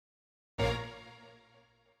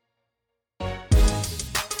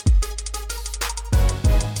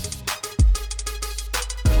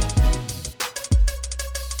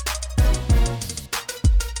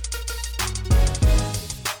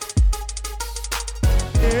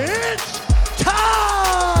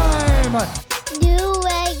what? New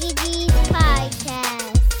RGP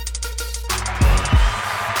Podcast.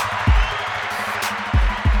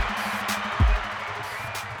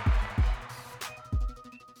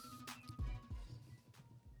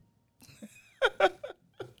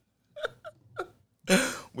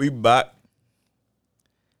 We back.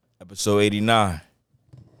 Episode 89.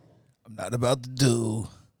 I'm not about to do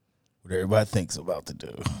what everybody thinks I'm about to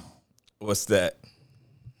do. What's that?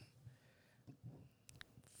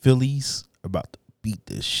 Phillies are about to beat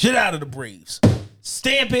the shit out of the Braves.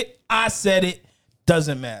 Stamp it. I said it.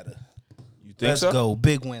 Doesn't matter. You think Let's so? go.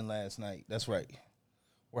 Big win last night. That's right.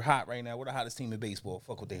 We're hot right now. We're the hottest team in baseball.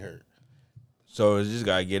 Fuck what they heard. So it's just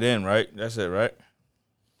gotta get in, right? That's it, right?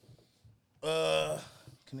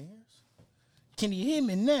 Can you hear us? Can you hear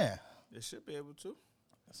me now? They should be able to.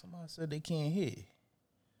 Somebody said they can't hear.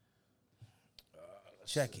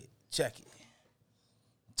 Check it. Check it.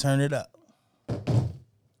 Turn it up.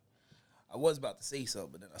 I was about to say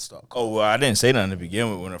something, but then I started calling. Oh, well, I didn't say nothing to begin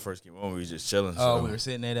with when I first came on. We was just chilling. So. Oh, we were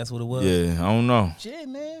sitting there. That's what it was? Yeah, I don't know. Shit,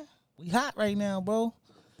 man. We hot right now, bro.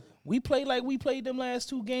 We play like we played them last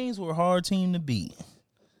two games. We're a hard team to beat.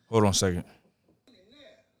 Hold on a second.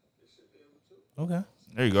 Okay.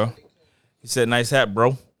 There you go. He said, nice hat,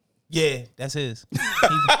 bro. Yeah, that's his.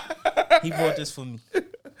 He bought this for me.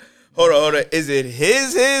 Hold on. Is it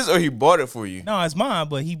his, or he bought it for you? No, it's mine,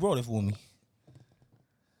 but he brought it for me.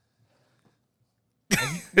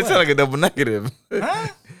 It sounds like a double negative. Huh?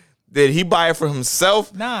 Did he buy it for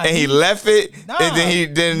himself? Nah, and he left it, Nah.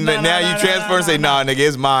 and then now you transfer and say, nah, nigga,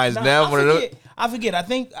 it's mine. Now one of those. I forget. I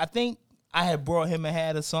think I had brought him a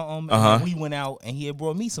hat or something. And we went out, and he had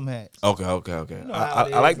brought me some hats. Okay. You know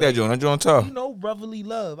I like that joint. That joint tough. You know, brotherly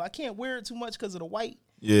love. I can't wear it too much because of the white.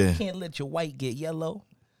 Yeah. Can't let your white get yellow.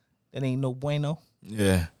 That ain't no bueno.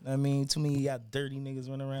 Yeah. I mean, too many y'all dirty niggas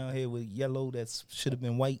running around here with yellow that should have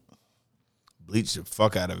been white. Bleach the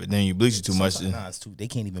fuck out of it. Then you bleach it too much. Nah, it's too. They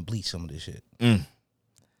can't even bleach some of this shit. Mm.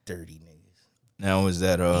 Dirty niggas. Now is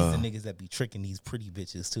that These the niggas that be tricking these pretty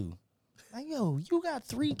bitches too. Like, yo, you got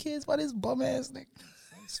 3 kids by this bum ass nigga.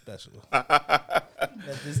 I'm special.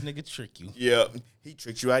 Let this nigga trick you. Yeah, he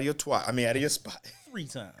tricked you out of your twat. I mean, out of your spot 3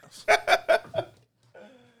 times.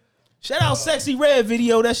 Shout out Sexy Red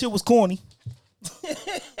video. That shit was corny.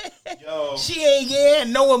 Yo. She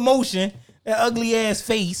ain't no emotion. That ugly ass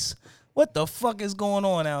face. What the fuck is going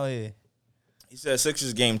on out here? He said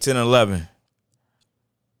Sixers game 10-11.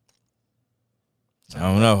 I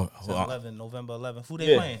don't know. 11, November 11th. Who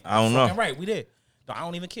they playing? I don't know. Fucking right, we there. No, I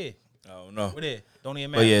don't even care. I don't know. We're there. Don't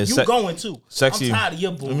even matter. Yeah, you going too. Sexy. I'm tired of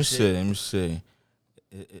your bullshit. Let me see.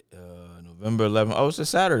 November 11th. Oh, it's a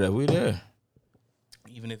Saturday. We there.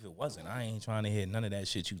 Even if it wasn't, I ain't trying to hear none of that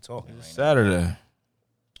shit you talking right Saturday.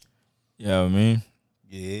 Yeah, I mean.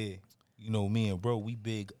 Yeah. You know me and bro, we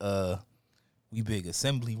big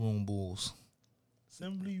assembly room bulls.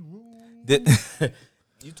 Assembly room.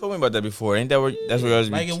 You told me about that before. Ain't that where that's where I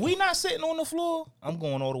was Like if we not sitting on the floor, I'm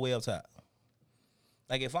going all the way up top.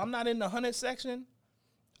 Like if I'm not in the 100 section,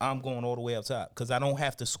 I'm going all the way up top because I don't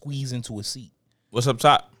have to squeeze into a seat. What's up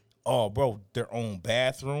top? Oh, bro, their own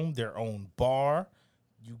bathroom, their own bar.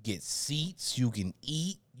 You get seats. You can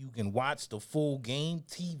eat. You can watch the full game.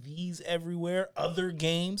 TVs everywhere. Other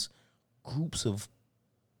games. Groups of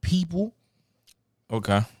people.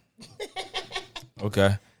 Okay.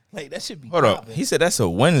 Okay. Like that should be. Hold up. popping. He said that's a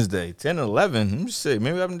Wednesday, 10-11. Let me see.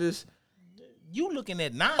 Maybe I'm just. You looking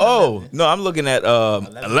at 9? Oh no, I'm looking at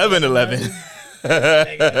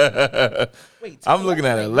 11-11. Wait, I'm looking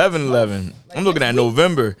at 11-11. I'm looking at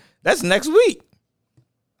November. That's next week.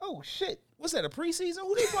 Oh shit! What's that? A preseason?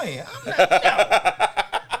 Who they playing?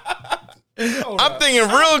 I'm thinking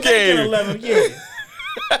real game. 11, yeah.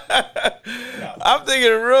 I'm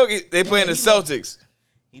thinking real game. They playing the Celtics.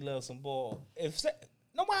 He loves some ball.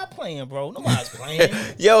 Nobody playing, bro. Nobody's playing.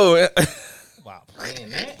 Yo, Nobody playing,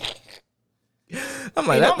 man. I'm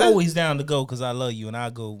like, I'm always down to go because I love you and I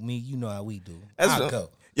go. Me, you know how we do. I go.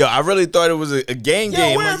 Yo, I really thought it was a game.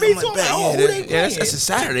 Where me too? Oh, who they that's playing? a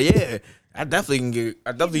Saturday. Yeah, I definitely can get.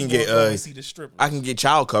 See the strippers. I can get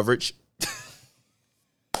child coverage.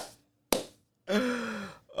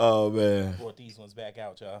 Oh man. Brought these ones back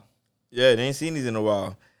out, y'all. Yeah, they ain't seen these in a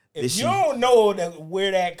while. If you don't know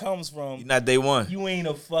where that comes from, you're not day one. you ain't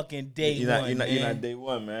a fucking day one. You're not day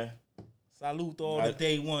one, man. Salute to all the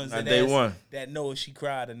day ones not day one. that know if she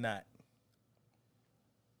cried or not.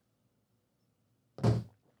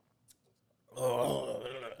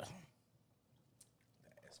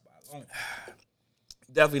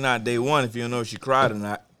 Definitely not day one if you don't know if she cried or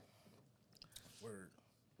not. Word.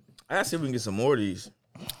 I gotta see if we can get some more of these.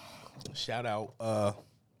 Shout out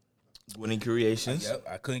Winning Creations. Yep,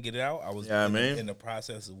 I couldn't get it out. I was in the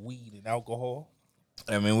process of weed and alcohol.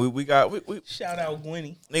 I mean, we got shout out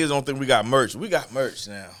Gwenny. Niggas don't think we got merch. We got merch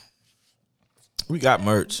now. We got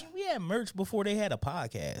merch. We had merch before they had a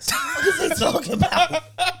podcast. What is they talking about?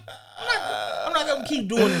 I'm not gonna keep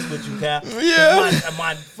doing this with you, Kyle. Yeah.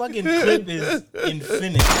 My fucking clip is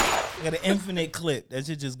infinite. I got an infinite clip. That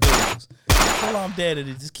shit just goes. Until I'm dead,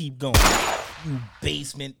 it'll just keep going. You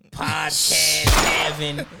basement podcast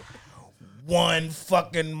having, one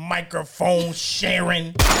fucking microphone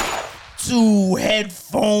sharing, 2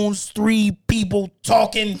 headphones, 3 people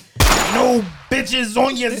talking, no bitches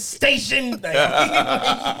on your station. I'm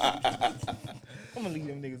gonna leave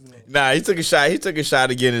them niggas alone. Nah, he took a shot. He took a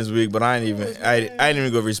shot again this week, but I ain't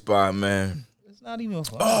even go respond, man. It's not even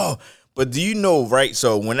fun. Oh, but do you know, right?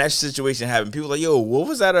 So when that situation happened, people were like, yo, what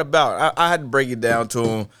was that about? I had to break it down to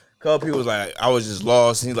him. A couple people was like, I was just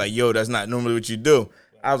lost. And he's like, yo, that's not normally what you do.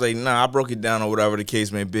 I was like, nah, I broke it down or whatever the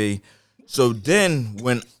case may be. So then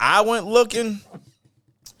when I went looking,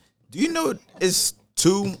 do you know it's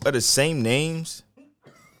 2 of the same names?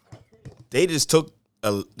 They just took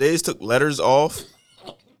letters off.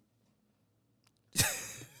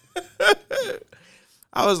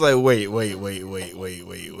 I was like, wait.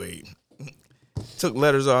 Took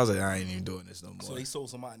letters off. I was like, I ain't even doing this no more. So they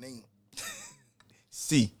sold somebody's name.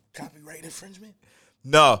 See. Copyright infringement?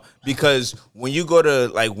 No, because when you go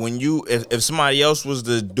to if somebody else was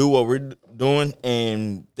to do what we're doing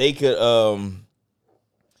and they could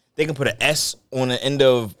put an S on the end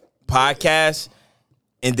of podcast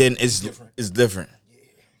and then it's different. Yeah.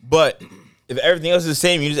 But if everything else is the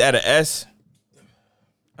same, you just add an S.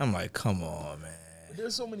 I'm like, come on, man.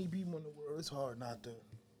 There's so many people in the world, it's hard not to.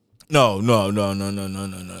 No.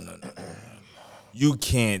 You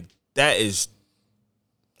can't. That is.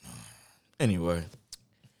 Anyway,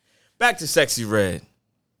 back to Sexy Red.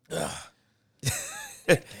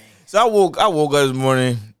 So I woke up this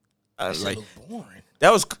morning. Like boring.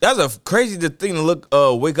 That's a crazy thing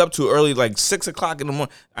to wake up to early, like 6 o'clock in the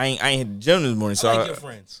morning. I ain't hit the gym this morning. So I like your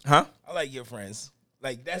friends. Huh? I like your friends.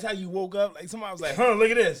 Like that's how you woke up. Like somebody was like, "Huh, look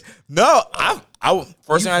at this." No, I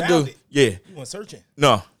first thing I do, yeah. You went searching?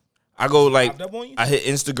 No, I go like Popped up on you? I hit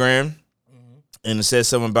Instagram, and it said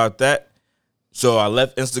something about that. So I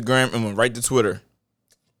left Instagram and went right to Twitter.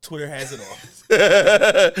 Twitter has it all.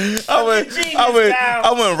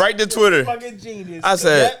 I went right to Twitter. Fucking genius. I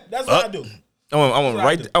said, that's what I do.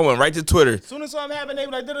 I went right to Twitter. As soon as something happened, they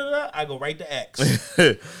be like, da-da-da, I go right to X.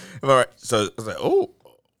 All right. So I was like, oh,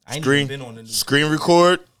 I ain't even been on the news. Screen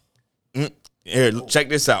record. Here, check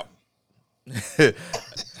this out.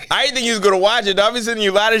 I didn't think you was gonna watch it. I've been sending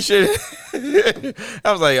you a lot of shit.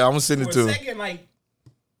 I was like, I'm gonna send it to him. For a second, like,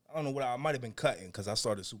 I don't know what I might have been cutting because I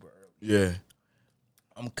started super early. Yeah.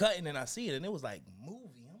 I'm cutting and I see it and it was like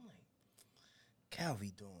movie. I'm like,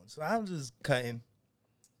 Calvi doing. So I'm just cutting.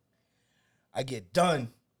 I get done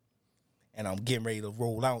and I'm getting ready to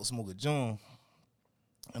roll out, smoke a joint.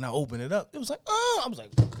 And I open it up. It was like, oh, I was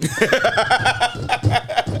like,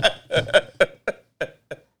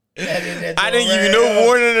 I didn't give you no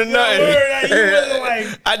warning or nothing.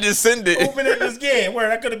 Like, I just sent it. Open it, just get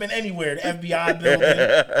where I could have been anywhere. The FBI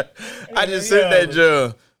building. I just sent that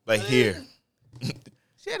job. Like, here.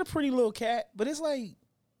 She had a pretty little cat, but it's like,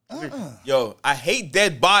 Yo, I hate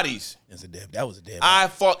dead bodies. That was a dead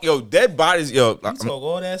body. Dead bodies. Yo, you talk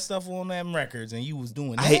all that stuff on them records, and you was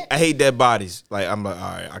doing that. I hate dead bodies. Like, I'm like, all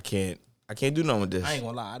right, I can't do nothing with this. I ain't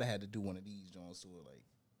gonna lie, I'd have had to do one of these Jones to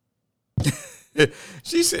it. Like,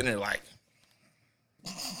 she's sitting there like,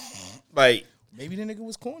 maybe the nigga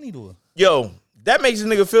was corny to her. Yo, that makes a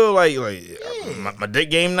nigga feel like my dick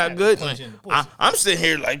game not good. Like, I'm sitting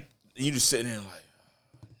here like, you just sitting there like,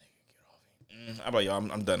 I'm like, yo,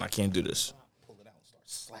 I'm done. I can't do this. Pull it out and start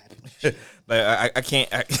slapping. Like I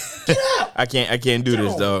can't do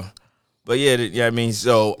this though. But yeah, I mean,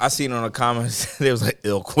 so I seen on the comments they was like,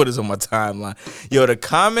 "Ill quitters" on my timeline. Yo, the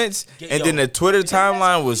comments and then the Twitter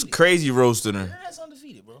timeline was crazy roasting her. That's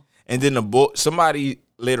undefeated, bro. And then somebody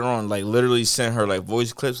later on like literally sent her like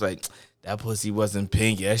voice clips like, that pussy wasn't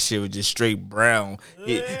pink. That shit was just straight brown.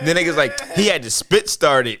 Then niggas like he had to spit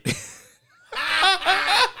started.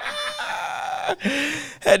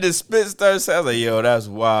 Had to spit start. So I was like, yo, that's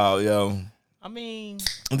wild, yo. I mean,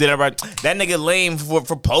 and then everybody, that nigga lame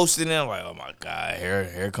for posting it. I'm like, oh my god,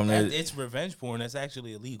 here come that. It's revenge porn. That's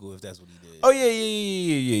actually illegal if that's what he did. Oh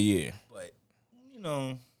yeah. But you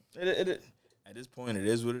know, it at this point, it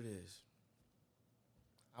is what it is.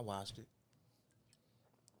 I watched it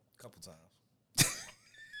a couple times.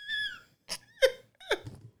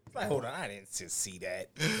 Like, hold on, I didn't just see that.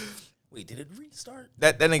 Wait, did it restart?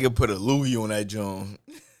 That nigga put a loogie on that joint.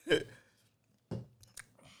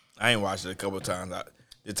 I ain't watched it a couple of times.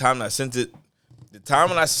 The time when I sent it, the time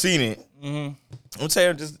when I seen it, I'm gonna tell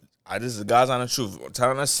you this is the God's honest truth. The time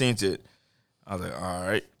when I seen it, I was like, all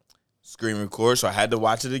right, screen record. So I had to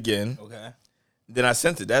watch it again. Okay. Then I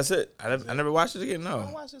sent it. That's it. I never watched it again. No.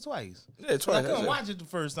 I watched it twice. Yeah, twice. I couldn't watch it the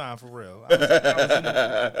first time for real.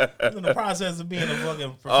 I was in the process of being a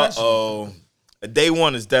fucking professional. Day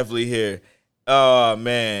one is definitely here. Oh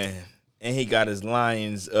man, and he got his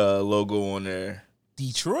Lions logo on there.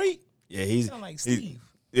 Detroit? Yeah, he's Sound like Steve.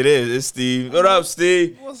 It's Steve. What up,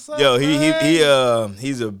 Steve? What's up, Yo, man?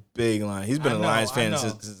 he's a big Lion. He's been a Lions fan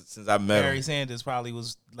since I met him. Barry Sanders probably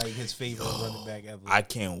was like his favorite running back ever. I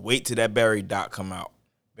can't wait till that Barry doc come out.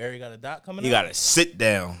 Barry got a doc coming He out? got to sit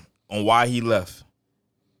down on why he left.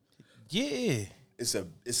 Yeah. It's a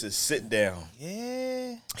sit down.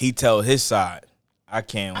 Yeah. He tell his side. I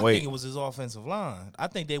can't I wait. think it was his offensive line. I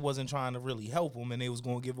think they wasn't trying to really help him, and they was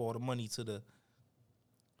going to give all the money to the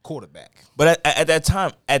quarterback. But at that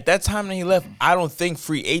time that he left, I don't think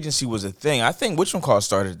free agency was a thing. I think whatchamacallit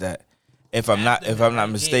started that. If I'm not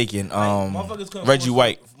mistaken, Reggie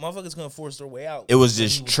White. Motherfuckers couldn't force their way out. It was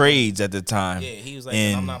just trades at the time. Yeah, he was like,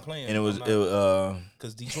 I'm not playing. And it was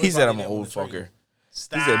because he said I'm an old fucker.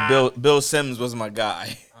 He said Bill Simmons was my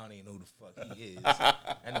guy. I don't even know who the fuck he is.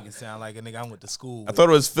 That nigga sound like a nigga I went to school with. I thought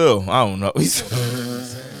it was Phil. I don't know.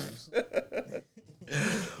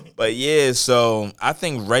 But yeah, so I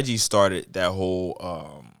think Reggie started that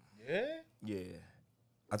whole. Yeah.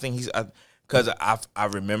 I think because I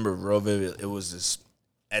remember real vivid. It was just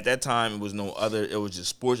at that time it was no other. It was just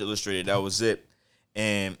Sports Illustrated. That was it.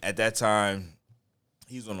 And at that time,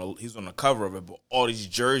 he's on the cover of it, but all these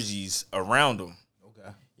jerseys around him. Okay.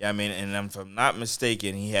 Yeah, I mean, and if I'm not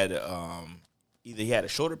mistaken, he had either he had a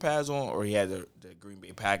shoulder pads on or he had the Green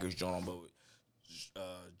Bay Packers joint on, but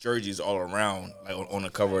jerseys all around, like on the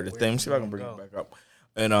cover of the thing. Let me see if I can bring it back up.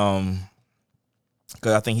 And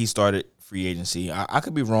because I think he started free agency. I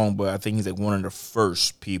could be wrong, but I think he's like one of the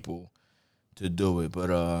first people to do it. But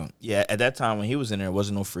yeah, at that time when he was in there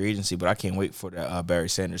wasn't no free agency. But I can't wait for that Barry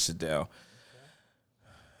Sanders sit down.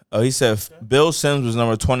 He said Bill Sims was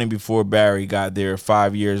number 20 before Barry got there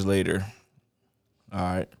 5 years later. All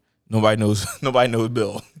right, nobody knows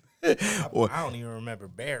Bill. I don't even remember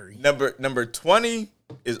Barry. Number 20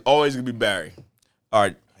 is always gonna be Barry. All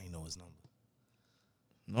right, I ain't know his number.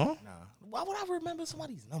 No. Nah. Why would I remember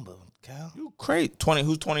somebody's number, Cal? You crazy. 20.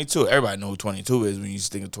 Who's 22? Everybody know who 22 is when you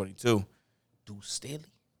just think of 22. Deuce Staley.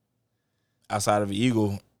 Outside of the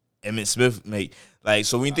Eagle, Emmitt Smith, mate. Like,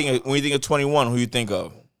 so when you think of 21, who you think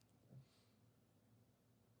of?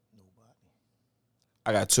 Nobody.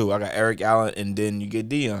 I got two. I got Eric Allen, and then you get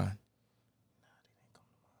Dion.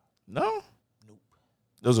 No? Nope.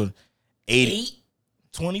 Those are 80. 8,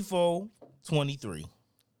 24, 23.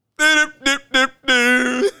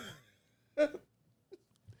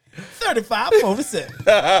 35, 47.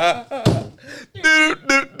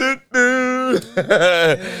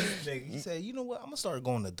 He said, you know what? I'm going to start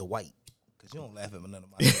going to Dwight. Because you don't laugh at none of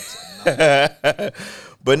my jokes.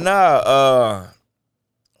 But nah,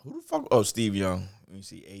 who the fuck? Oh, Steve Young. Let me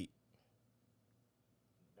see, 8.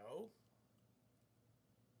 No.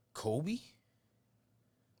 Kobe?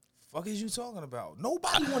 Fuck is you talking about?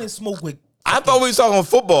 Nobody wanted smoke with. I thought we was talking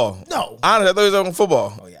football. No. Honestly, I thought we was talking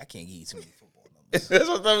football. Oh, yeah, I can't give you too many football numbers. That's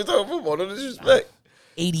what I thought we was talking football. No disrespect.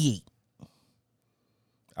 88.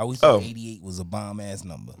 I always thought 88 was a bomb-ass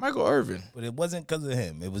number. Michael Irvin. But it wasn't because of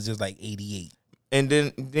him. It was just like 88. And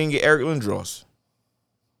then get Eric Lindros.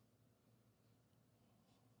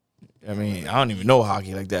 I mean, I don't even know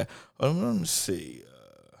hockey like that. Let me see.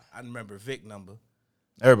 I remember Vic number.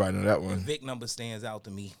 Everybody know that one. Vic number stands out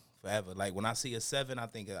to me forever. Like when I see a 7, I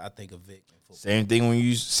think of Vic. Same thing when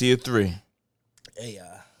you see a 3. Hey,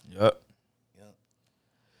 Yep.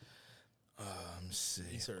 Let me see.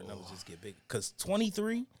 These certain numbers just get big. Because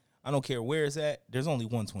 23, I don't care where it's at. There's only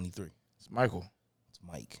one 23. It's Michael. It's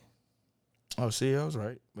Mike. Oh, see, I was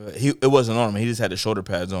right. But it wasn't on him. He just had the shoulder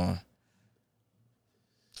pads on.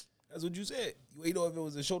 That's what you said. You ain't know if it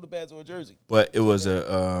was a shoulder pads or a jersey. But it was a,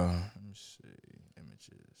 let me see,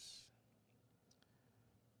 images.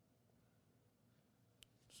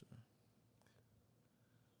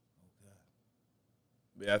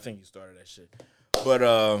 Yeah, I think he started that shit. But,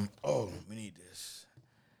 we need this.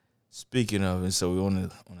 Speaking of it, so we're on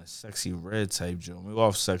a Sexy Red type joint. We're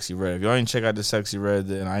off Sexy Red. If y'all ain't check out the Sexy Red,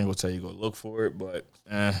 then I ain't gonna tell you go look for it, but,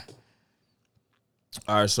 All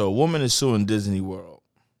right, so a woman is suing Disney World.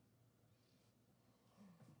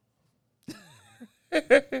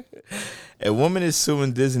 A woman is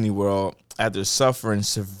suing Disney World after suffering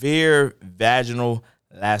severe vaginal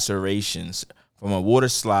lacerations from a water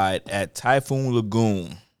slide at Typhoon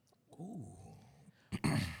Lagoon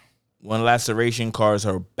One laceration caused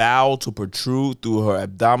her bowel to protrude through her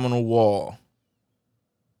abdominal wall.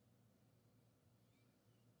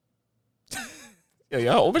 Yo,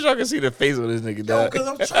 y'all, I wish y'all could see the face of this nigga, Yo, dog. because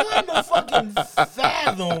I'm trying to fucking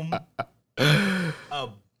fathom a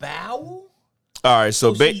bowel. All right,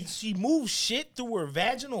 so she moves shit through her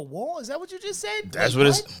vaginal wall. Is that what you just said? that's what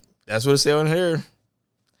it said on here.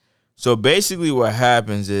 So basically, what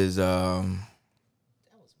happens is That was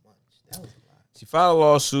a lot. she filed a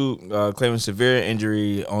lawsuit claiming severe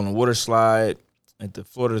injury on a water slide at the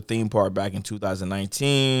Florida theme park back in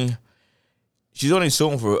 2019. She's only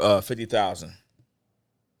suing for $50,000.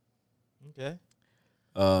 Okay.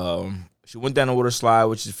 She went down the water slide,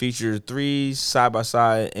 which featured 3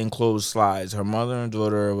 side-by-side enclosed slides. Her mother and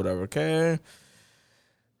daughter, whatever. Okay.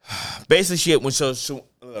 Basically, when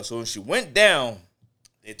she went down,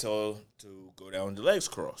 they told her to go down with the legs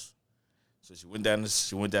crossed. So she went down this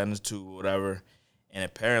tube, whatever. And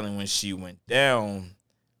apparently, when she went down,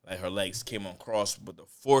 like her legs came uncrossed, but the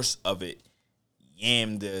force of it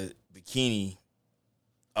yammed the bikini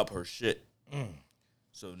up her shit.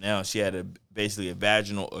 So now she had basically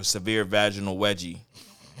a severe vaginal wedgie.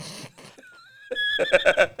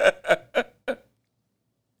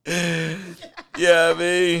 Yeah, I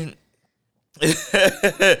mean,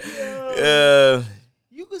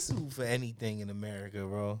 You can sue for anything in America,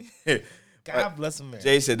 bro. God bless America.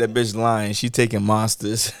 Jay said that bitch lying. She taking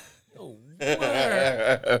monsters. Yo,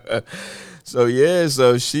 word. So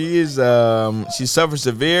she is she suffered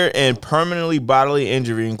severe and permanently bodily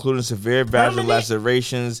injury, including severe vaginal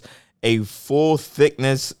lacerations, a full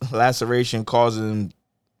thickness laceration causing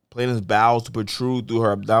plaintiff's bowels to protrude through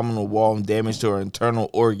her abdominal wall and damage to her internal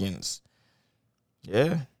organs.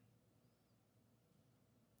 Yeah.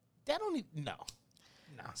 That don't even no.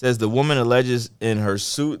 Says the woman alleges in her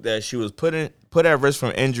suit that she was put at risk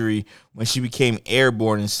from injury when she became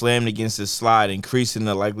airborne and slammed against the slide, increasing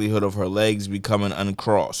the likelihood of her legs becoming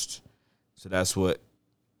uncrossed. So that's what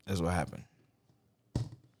happened.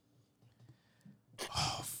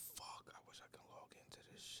 Oh fuck! I wish I could log into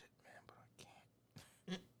this shit, man, but I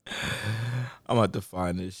can't. I'm about to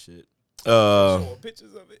find this shit. Showing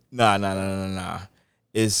pictures of it. Nah.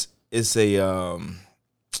 It's a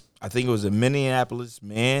I think it was a Minneapolis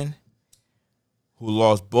man who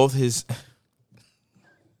lost both his.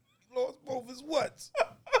 He lost both his what?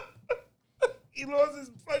 He lost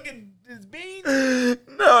his beans.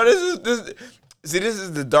 No, this. See, this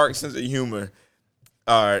is the dark sense of humor.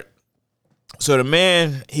 All right. So the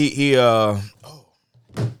man, he I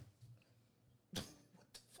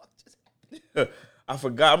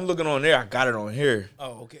forgot. I'm looking on there. I got it on here.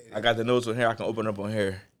 Oh, okay. I got the notes on here. I can open up on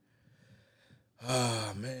here.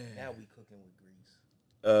 Oh man. Now we cooking with grease.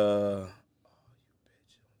 Oh, you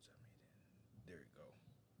bitch.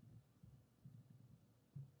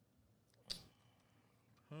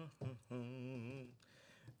 Don't tell me that. There you go.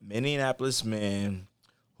 Minneapolis man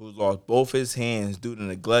who lost both his hands due to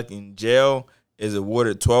neglect in jail is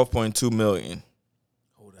awarded $12.2 million.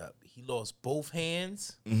 Hold up. He lost both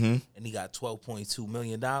hands Mm-hmm. and he got $12.2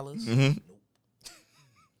 million. Mm-hmm.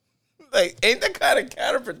 Like, ain't that kind of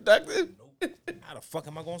counterproductive? Nope. How the fuck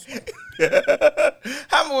am I gonna swim?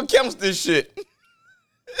 How am I gonna count this shit?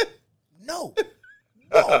 No.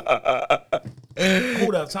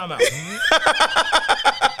 Hold up, time out.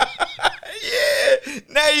 Yeah.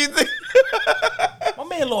 Now you think My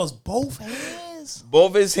man lost both hands.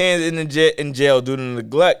 both his hands in jail due to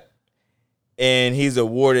neglect, and he's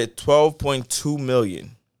awarded $12.2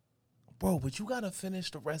 million. Bro, but you gotta finish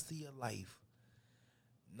the rest of your life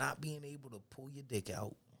not being able to pull your dick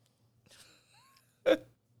out.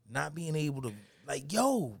 Not being able to, like,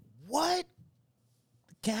 yo, what?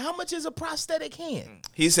 How much is a prosthetic hand?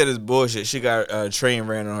 He said it's bullshit. She got a train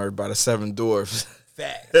ran on her by the 7 dwarfs.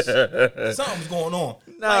 Facts. Something's going on.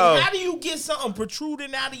 No. Like, how do you get something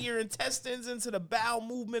protruding out of your intestines into the bowel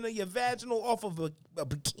movement of your vaginal off of a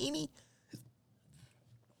bikini?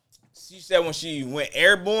 She said when she went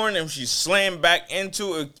airborne and she slammed back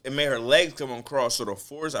into it, it made her legs come across. So the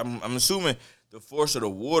force, I'm assuming the force of the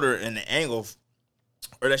water and the angle,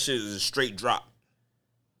 or that shit is a straight drop.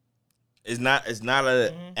 It's not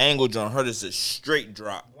an angle on her. It's a straight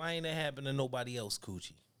drop. Why ain't that happen to nobody else,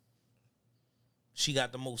 coochie? She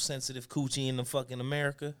got the most sensitive coochie in the fucking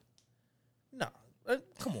America. Nah,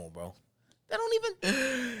 come on, bro. That don't even.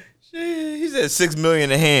 He said $6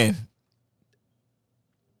 million a hand.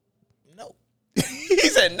 No. He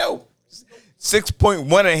said no.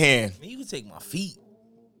 6.1 a hand. Man, you can take my feet.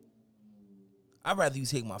 I'd rather you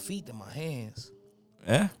take my feet than my hands.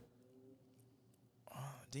 Yeah.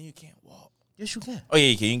 Then you can't walk. Yes, you can. Oh yeah,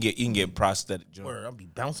 you can. You can get prosthetic joint. Word, I'll be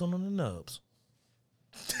bouncing on the nubs.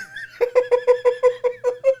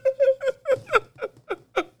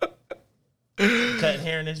 Cutting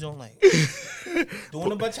hair in this joint like doing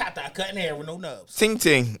the bachata, cutting hair with no nubs. Ting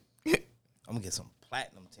ting. I'm gonna get some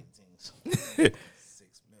platinum ting tings.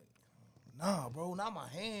 6 million. Nah, bro, not my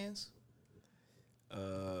hands.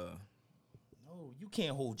 No, you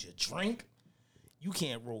can't hold your drink. You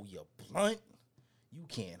can't roll your blunt. You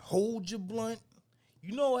can't hold your blunt.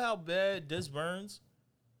 You know how bad this burns?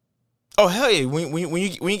 Oh hell yeah! When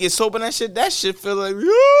you get sober, that shit feel like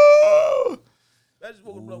yeah. That's just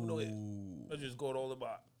what blow it. Let's just go all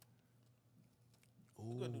about.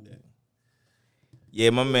 Who's gonna do that? Yeah,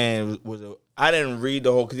 my man was a. I didn't read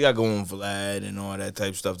the whole because you got to go on Vlad and all that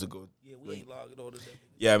type stuff to go. Yeah, we ain't logging all this.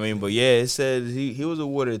 Yeah, I mean, but yeah, it said he was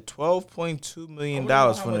awarded $12.2 million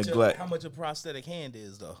for neglect. How much a prosthetic hand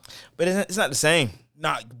is though? But it's not the same.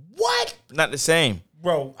 Not what? Not the same.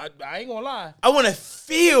 Bro, I ain't gonna lie. I want to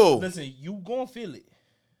feel. Listen, you gonna feel it.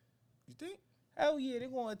 You think? Hell yeah, they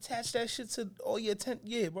gonna attach that shit to all your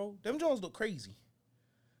Yeah, bro. Them Jones look crazy.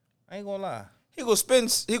 I ain't gonna lie. He gonna spend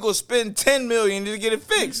 $10 million to get it You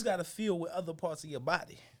fixed. just gotta feel with other parts of your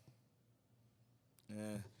body.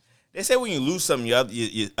 Yeah. They say when you lose something, your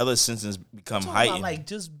other senses become heightened. Like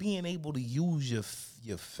just being able to use your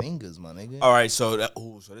fingers, my nigga. All right, so this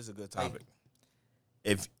is a good topic.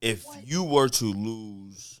 If you were to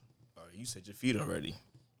lose, you said your feet already.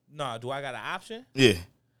 Nah, do I got an option? Yeah.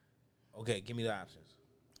 Okay, give me the options.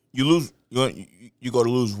 You lose. You go to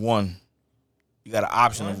lose one. You got an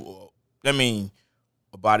option of. I mean,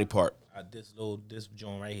 a body part. This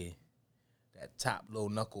joint right here, that top little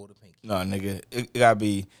knuckle of the pinky. No, nigga, it gotta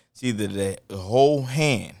be. It's either the whole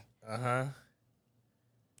hand. No.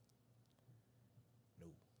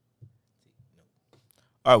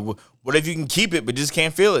 All right. What if you can keep it but just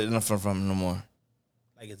can't feel it from it no more?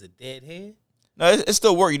 Like it's a dead hand. No, it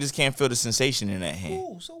still work. You just can't feel the sensation in that hand.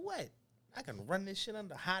 Ooh, so what? I can run this shit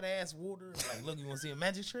under hot ass water. Like, look, you want to see a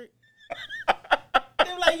magic trick?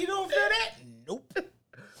 They're like, you don't feel that? Nope.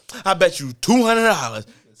 I bet you $200.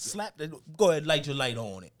 Slap the. Go ahead, light your light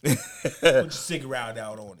on it. Put your cigarette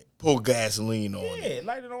out on it. Pour gasoline on it. Yeah,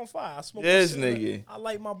 light it on fire. I smoke This cigarette. nigga. I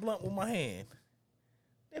light my blunt with my hand.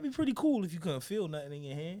 That'd be pretty cool if you couldn't feel nothing in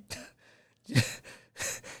your hand.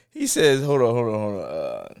 He says, hold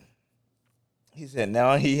on. He said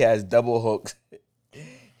now he has double hooks.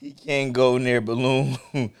 He can't go near balloon.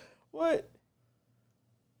 What?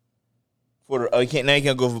 He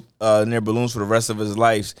can't go near balloons for the rest of his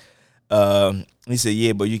life. He said,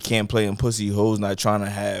 yeah, but you can't play in pussy hoes not trying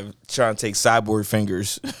to take cyborg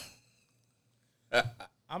fingers.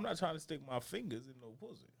 I'm not trying to stick my fingers in no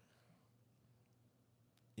pussy.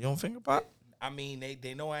 You don't finger pop? I mean,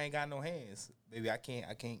 they know I ain't got no hands. Baby, I can't.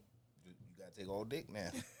 You gotta take all dick now.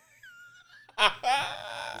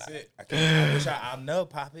 That's it. I wish I'll nub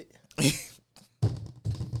pop it.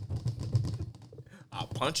 I'll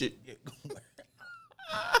punch it.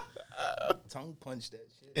 Tongue punch that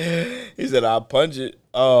shit. He said, I'll punch it.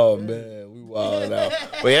 Oh, man. We wilding out.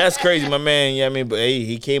 But yeah, that's crazy, my man. Yeah, I mean, but hey,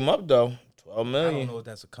 he came up, though. $12 million. I don't know if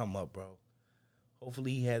that's a come up, bro.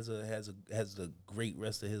 Hopefully he has a great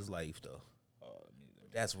rest of his life, though.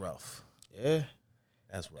 That's rough. Yeah.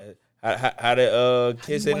 That's rough. How the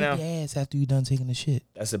kids say now? Wipe your ass after you done taking the shit.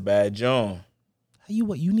 That's a bad joint. How you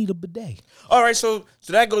what? You need a bidet. All right, so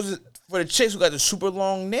that goes for the chicks who got the super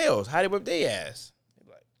long nails. How they whip their ass?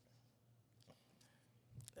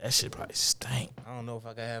 That shit probably stink. I don't know if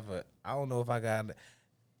I got.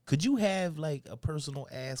 Could you have like a personal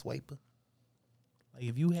ass wiper? Like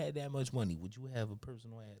if you had that much money, would you have a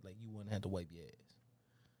personal ass? Like you wouldn't have to wipe your ass.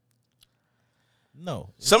 No.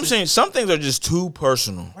 Some things are just too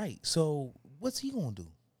personal. Right. So what's he gonna do?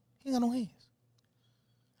 He ain't got no hands.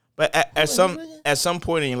 But at some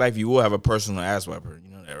point in your life, you will have a personal ass wiper. You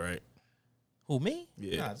know that, right? Who, me?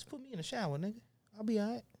 Yeah. Nah, just put me in the shower, nigga. I'll be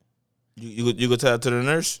all right. You go tell that to the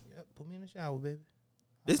nurse? Yep, put me in the shower, baby.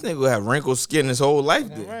 This nigga will have wrinkled skin his whole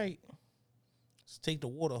life. All right. Just take the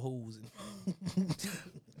water hose and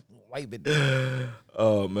wipe it down.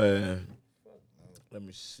 Oh, man. Let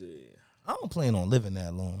me see. I don't plan on living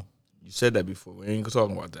that long. You said that before. We ain't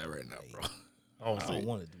talking about that right now, bro. I don't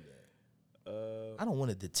want to do that. I don't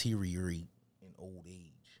want to deteriorate in old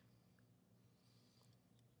age.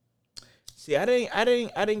 See, I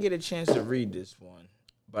didn't get a chance to read this one,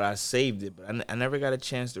 but I saved it. But I never got a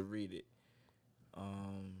chance to read it.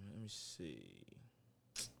 Let me see.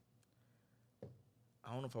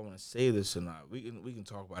 I don't know if I want to say this or not. We can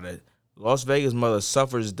talk about it. Las Vegas mother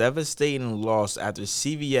suffers devastating loss after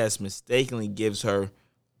CVS mistakenly gives her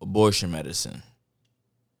abortion medicine.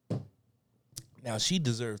 Now she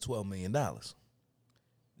deserved $12 million.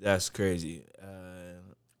 That's crazy.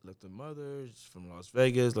 left the mother from Las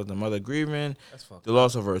Vegas, left the mother grieving That's fucked the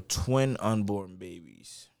loss of her twin unborn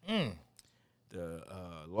babies. The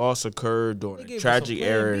loss occurred during a tragic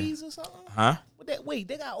era. B's or something? Huh? Wait,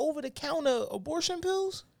 they got over-the-counter abortion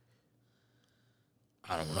pills?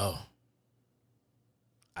 I don't know.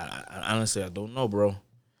 I honestly, I don't know, bro.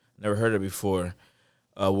 Never heard it before.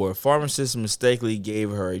 Where a pharmacist mistakenly gave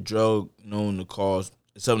her a drug known to cause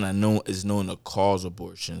something that is known to cause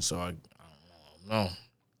abortion. So I don't know.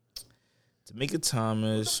 Tamika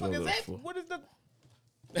Thomas. What is that? What is the...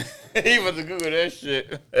 He was to Google that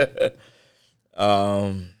shit.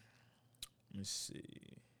 Let me see.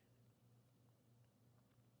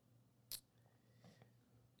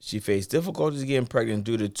 She faced difficulties getting pregnant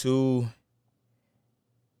due to two,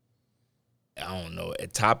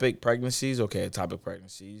 ectopic pregnancies. Okay, ectopic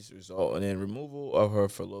pregnancies resulting in removal of her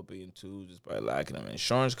fallopian tubes despite lacking of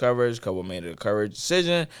insurance coverage. Couple made a courage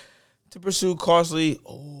decision to pursue costly.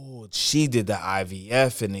 Oh, she did the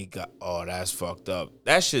IVF and they got. Oh, that's fucked up.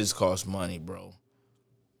 That shit's cost money, bro.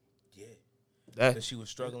 Yeah. That she was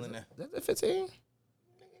struggling. That's the 15. Nigga,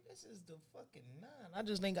 this is the fucking 9. I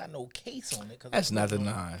just ain't got no case on it. That's not the 9.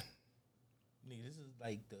 Nigga, this is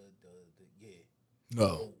like the yeah.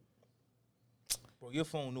 No. Bro, your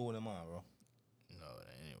phone newer than mine, bro. No,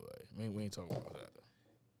 anyway. We ain't talking about that.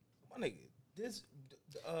 My nigga, this...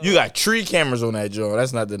 you got 3 cameras on that joint.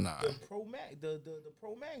 That's not the 9. The Pro Max, the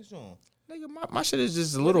Pro Max joint. Nigga, my shit is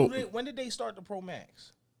just a little... When did they start the Pro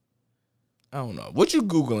Max? I don't know. What you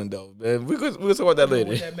Googling, though, man? We'll talk about that later.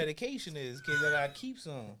 What that medication is, because I gotta keep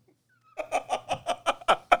some.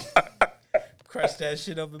 Crush that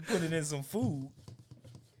shit up and put it in some food.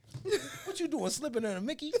 What you doing, slipping in a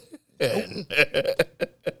Mickey? Man.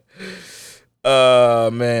 Nah,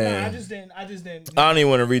 I just didn't. I don't even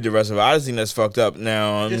want to read the rest of it. I just think that's fucked up.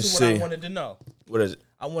 Now, let me This is see. what I wanted to know. What is it?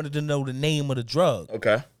 I wanted to know the name of the drug.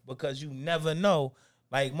 Okay. Because you never know.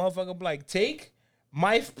 Like, motherfucker be like, take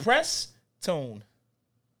mifepristone.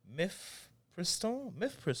 Mifepristone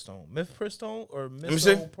or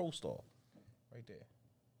misoprostol. Right there.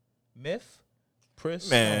 Mifepristone.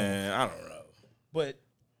 Man, I don't know. But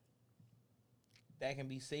that can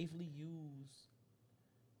be safely used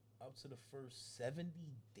up to the first 70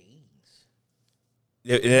 days.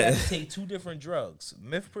 You have to take 2 different drugs,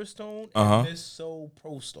 mifepristone and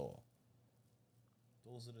misoprostol.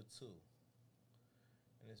 Those are the 2.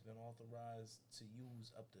 And it's been authorized to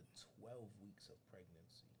use up to 12 weeks of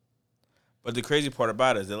pregnancy. But the crazy part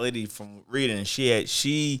about it is the lady from reading,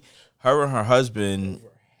 her and her husband.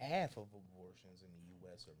 Over half of abortions in the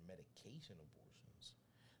U.S. are medication abortions.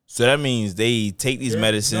 So that means they take these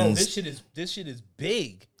medicines. No, this shit is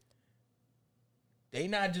big. They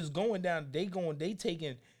not just going down. They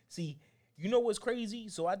taking. See, you know what's crazy?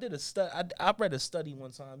 So I did a study. I read a study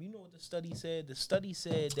one time. You know what the study said? The study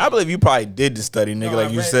said that, I believe you probably did the study, nigga, I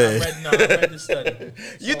read the study.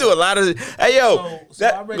 You do a lot of. Hey, yo. So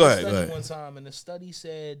I read the study one time, and the study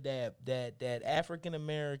said that African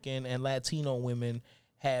American and Latino women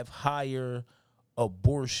have higher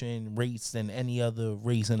abortion rates than any other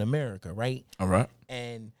race in America, right? All right.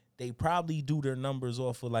 And they probably do their numbers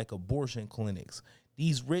off of like abortion clinics.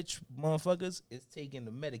 These rich motherfuckers is taking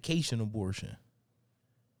the medication abortion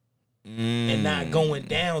and not going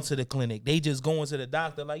down to the clinic. They just going to the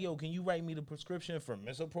doctor like, yo, can you write me the prescription for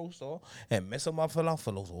misoprostol and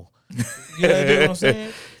misoprostol? You know what I'm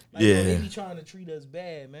saying? Like, yeah. Yo, they be trying to treat us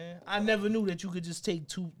bad, man. I never knew that you could just take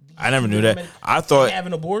 2. I never knew that. I thought have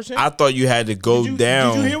an abortion. I thought you had to go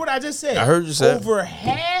down. Did you hear what I just said? I heard you say over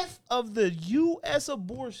half of the U.S.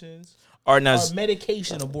 abortions are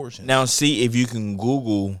medication abortions. Now, see if you can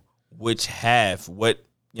Google which half. What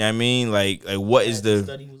you know what I mean? Like what is the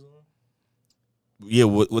study was on? Yeah,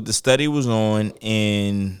 what the study was on,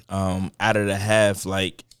 and out of the half,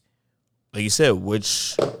 like you said,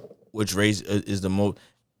 which race is the most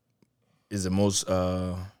known?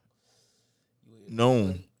 You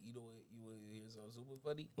know here's super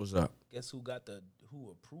funny. What's up? Guess who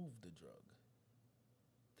approved the drug?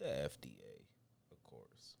 The FDA, of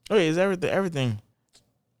course. Oh yeah, is everything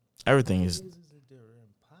is. They're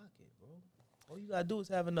in pocket, bro. All you gotta do is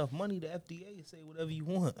have enough money. The FDA and say whatever you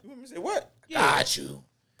want. You want me to say what? Yeah. Got you.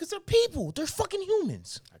 Because they're people. They're fucking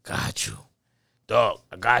humans. I got you, dog.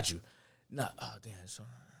 I got you. Nah, oh damn. Sorry.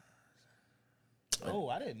 Oh,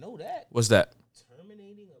 I didn't know that. What's that?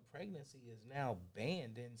 Terminating a pregnancy is now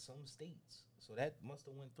banned in some states. So that must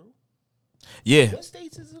have went through. Yeah. What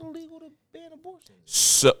states is it illegal to ban abortion?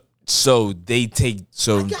 So they take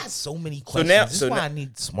I got so many questions. This is why I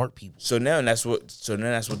need smart people. So that's what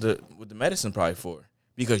the medicine probably for,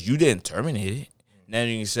 because you didn't terminate it. Now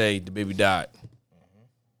you can say the baby died.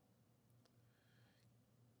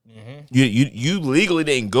 You legally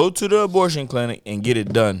didn't go to the abortion clinic and get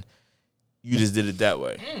it done. You just did it that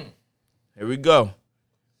way. Here we go.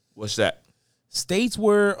 What's that? States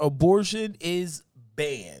where abortion is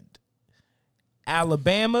banned.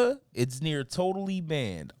 Alabama, it's near totally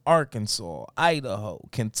banned. Arkansas, Idaho,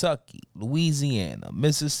 Kentucky, Louisiana,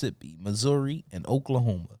 Mississippi, Missouri, and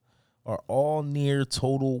Oklahoma are all near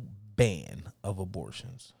total ban of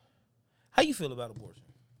abortions. How you feel about abortion?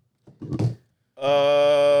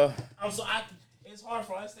 It's hard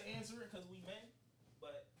for us to answer it because we men,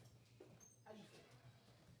 but how you feel?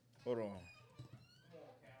 Hold on. Come on,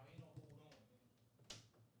 Cal. Ain't no hold on.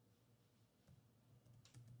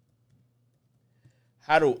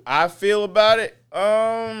 How do I feel about it?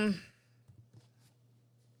 I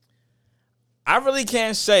really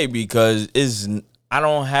can't say because I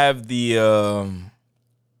don't have the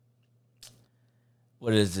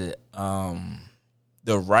what is it?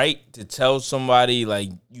 The right to tell somebody like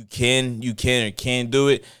you can or can't do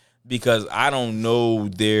it because I don't know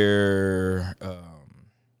their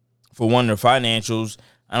for one, their financials.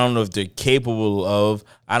 I don't know if they're capable of.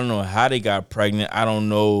 I don't know how they got pregnant. I don't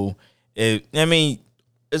know if, I mean,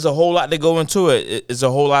 there's a whole lot to go into it. It's a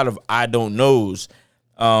whole lot of I don't knows.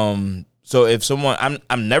 So if someone,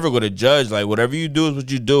 I'm never going to judge. Like whatever you do is what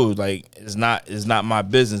you do. Like it's not my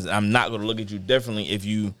business. I'm not going to look at you differently if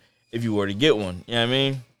you were to get one. You know what I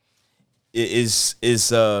mean?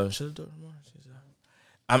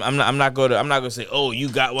 I'm not gonna say, oh, you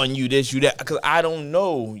got one, you this, you that, because I don't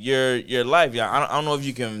know your life. Yeah, I don't know if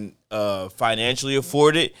you can financially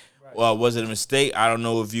afford it. Right. Was it a mistake? I don't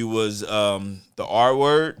know if you was the R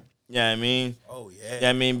word. Yeah, you know what I mean. Oh yeah.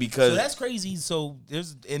 Yeah, I mean because so that's crazy. So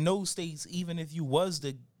there's in those states, even if you was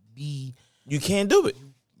to be, you can't do it.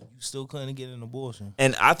 You still couldn't get an abortion.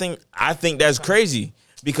 And I think that's crazy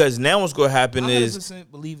because now what's gonna happen is 100%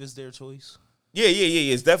 believe it's their choice. Yeah.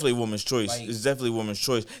 It's definitely a woman's choice. Like, it's definitely a woman's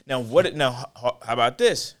choice. Now, how about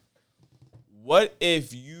this? What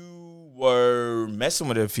if you were messing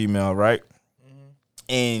with a female, right? Mm-hmm.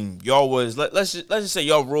 And y'all was let's just say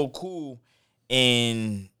y'all real cool,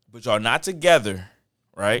 but y'all not together,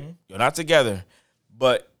 right? Mm-hmm. Y'all not together,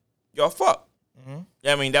 but y'all fuck. Mm-hmm.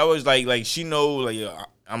 Yeah, I mean that was like she know like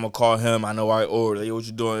I'm gonna call him. I know I order. Like, what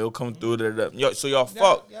you doing? He'll come through. So y'all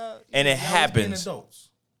fuck, and it happens.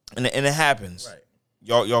 And it happens.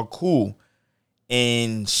 Right. Y'all cool.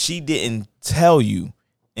 And she didn't tell you.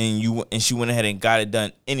 And she went ahead and got it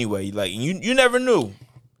done anyway. Like you never knew.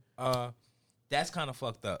 That's kind of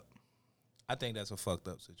fucked up. I think that's a fucked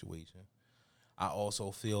up situation. I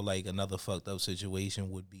also feel like another fucked up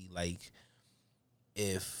situation would be like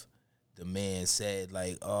if the man said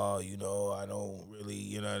like, oh, I don't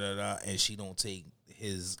really, and she don't take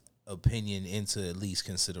his opinion into at least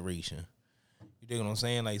consideration. You dig what I'm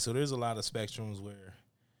saying? Like, so there's a lot of spectrums where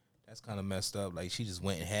that's kind of messed up. Like, she just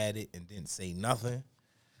went and had it and didn't say nothing.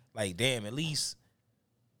 Like, damn, at least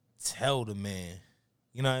tell the man.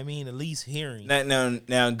 You know what I mean? At least hearing.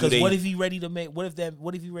 Now, because what if he ready to make? What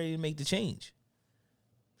if he ready to make the change?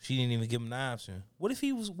 She didn't even give him the option. What if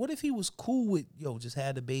he was cool with just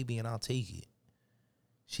had the baby and I'll take it?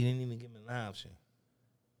 She didn't even give him an option.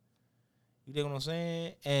 You dig what I'm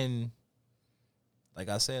saying? And like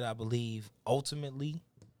I said, I believe ultimately,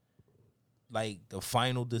 like the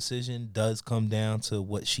final decision does come down to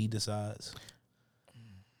what she decides.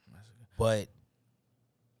 But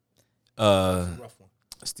a rough one.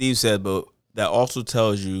 Steve said, but that also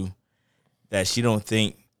tells you that she don't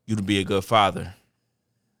think you to be a good father.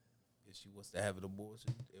 If she wants to have an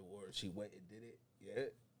abortion, or she went and did it, yeah,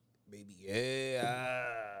 maybe, yeah.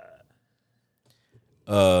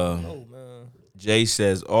 Oh man. Jay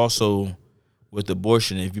says also, with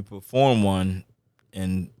abortion, if you perform one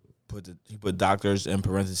and he put doctors in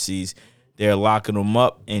parentheses, they're locking them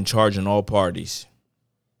up and charging all parties.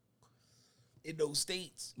 In those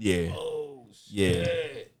states? Yeah. Oh,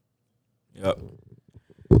 shit. Yeah. Yep.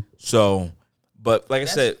 So, but like I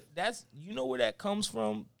said. That's, where that comes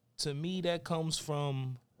from? To me, that comes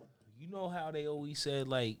from, how they always said,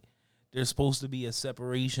 like, there's supposed to be a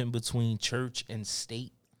separation between church and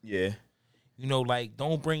state? Yeah. Like,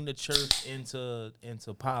 don't bring the church into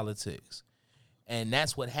politics. And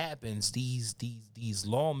that's what happens. These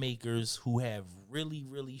lawmakers who have really,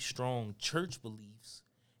 really strong church beliefs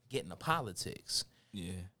get into politics.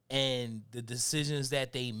 Yeah. And the decisions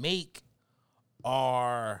that they make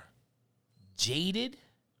are jaded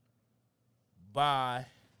by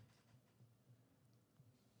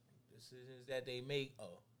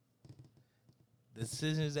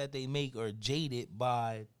decisions that they make are jaded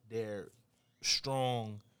by their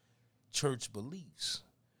strong church beliefs.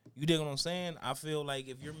 You dig what I'm saying? I feel like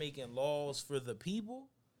if you're making laws for the people,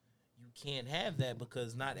 you can't have that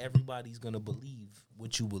because not everybody's gonna believe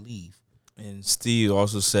what you believe. And Steve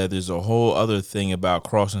also said there's a whole other thing about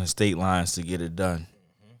crossing state lines to get it done.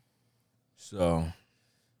 So,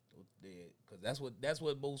 because that's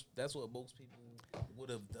what most people would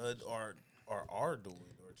have done or are doing.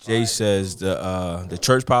 Or Jay tried says to do. the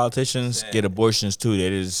church politicians get abortions too. They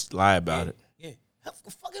just lie about it. Yeah,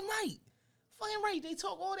 fucking right. They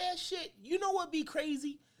talk all that shit. You know what be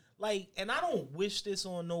crazy? Like, and I don't wish this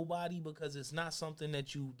on nobody because it's not something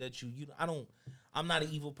that you I'm not an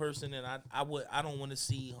evil person, and I don't want to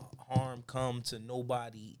see harm come to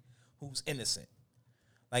nobody who's innocent.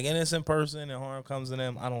 Like, innocent person and harm comes to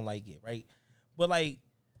them, I don't like it, right? But like,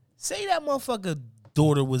 say that motherfucker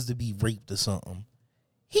daughter was to be raped or something.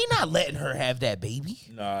 He not letting her have that baby.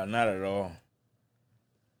 Nah, not at all.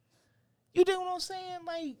 You dig what I'm saying?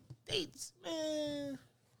 Like, man,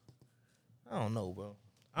 I don't know, bro.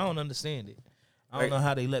 I don't understand it. I don't know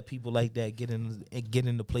how they let people like that get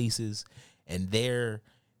into places and they're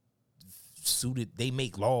suited. They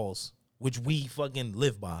make laws which we fucking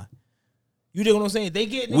live by. You dig what I'm saying? They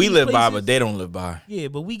get into We live by, places, but they don't live by. yeah.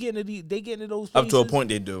 But they get into those places Up to a point,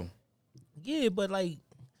 they do. Yeah, but like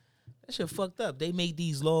that shit fucked up. They make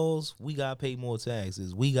these laws. We gotta pay more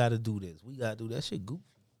taxes. We gotta do this. We gotta do that shit. Goofy.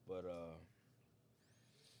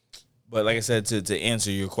 But like I said, to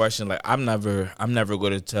answer your question, like I'm never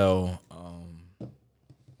going to tell.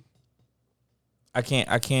 I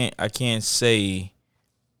can't say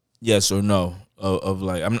yes or no of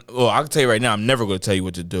like I can tell you right now, I'm never going to tell you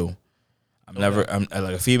what to do. I'm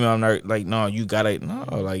like a female. I'm not like, no, you gotta, no.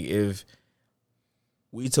 Like if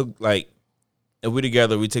we took if we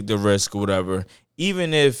together, we take the risk or whatever.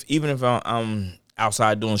 Even if I'm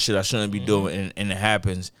outside doing shit I shouldn't be doing and it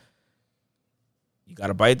happens. You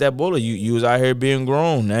gotta bite that bullet. You was out here being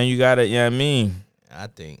grown. Now you gotta, you know what I mean? I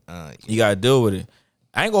think you gotta deal with it.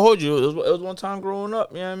 I ain't gonna hold you. It was one time growing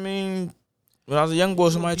up, you know what I mean? When I was a young boy,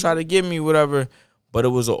 somebody tried to give me whatever, but it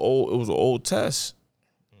was an old test.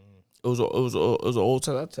 It was an old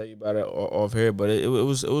test. I'll tell you about it off here, but it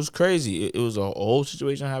was crazy. It was a whole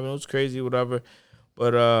situation happening. It was crazy, whatever.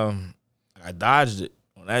 But I dodged it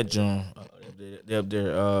on that joint. They up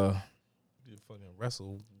there. Fucking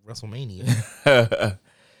WrestleMania.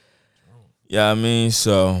 Yeah, I mean,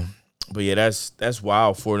 so, but yeah, that's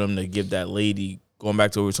wild for them to give that lady. Going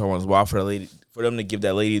back to what we were talking about, it's wild for them to give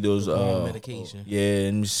that lady those medication. Yeah,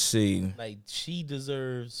 let me see. Like she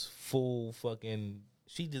deserves full fucking.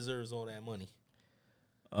 She deserves all that money.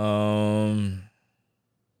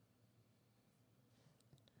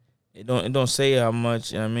 It don't say how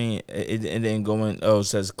much. I mean, it didn't go in. Oh, it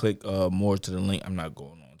says click more to the link. I'm not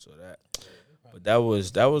going on to that. But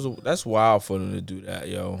that's wild for them to do that,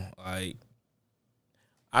 yo. Like,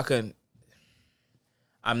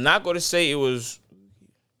 I'm not gonna say it was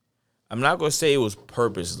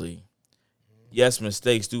purposely. Yes,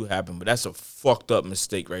 mistakes do happen, but that's a fucked up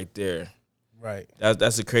mistake right there. Right.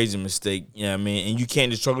 That's a crazy mistake. You know what I mean? And you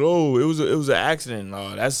can't just talk, oh, it was an accident.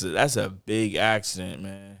 No, that's a big accident,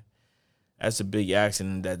 man. That's a big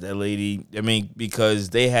accident that lady, I mean,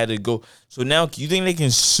 because they had to go. So now, you think they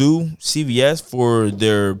can sue CVS for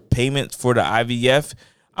their payments for the IVF?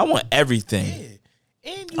 I want everything.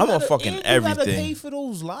 Yeah. And I want fucking everything. You gotta pay for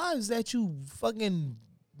those lives that you fucking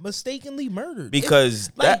mistakenly murdered. Because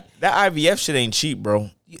that IVF shit ain't cheap,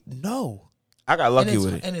 bro. No. I got lucky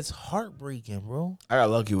with it. And it's heartbreaking, bro. I got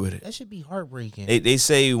lucky with it. That should be heartbreaking. They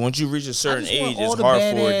say once you reach a certain age, it's hard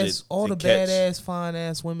for it to all the catch. badass,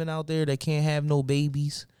 fine-ass women out there that can't have no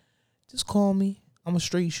babies, just call me. I'm a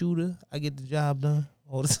straight shooter. I get the job done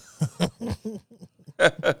all the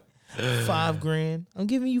time. $5,000. I'm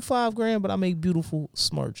giving you $5,000, but I make beautiful,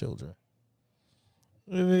 smart children.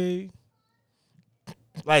 I mean,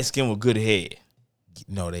 light skin with good head.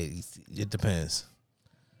 No, it depends.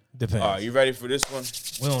 Depends. All right, you ready for this one?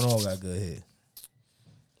 We don't all got good head.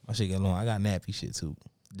 My shit get long. I got nappy shit too.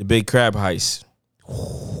 The big crab heist.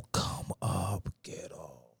 Ooh, come up, get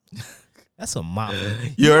up. That's a mafia.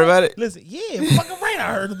 You heard about it? Listen, yeah, fucking right.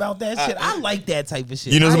 I heard about that shit. I like that type of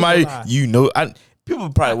shit. You know somebody? People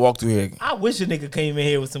probably walk through here. I wish a nigga came in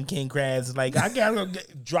here with some king crabs. Like, I gotta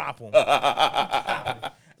drop them.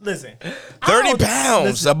 Listen, 30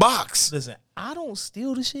 pounds a box. Listen, I don't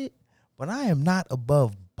steal the shit, but I am not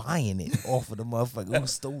above buying it off of the motherfucker who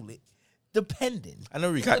stole it. Depending. I know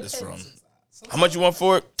where you got this from. How much you want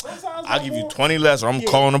for it? I'll give you 20 less, or I'm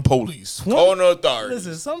calling the police. Calling the authorities.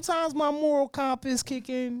 Listen, sometimes my moral compass kick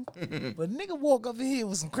in, but nigga walk up in here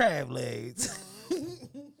with some crab legs.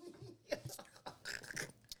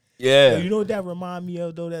 Yeah. You know what that remind me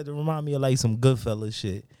of, though? That remind me of like some Goodfellas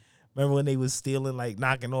shit. Remember when they was stealing, like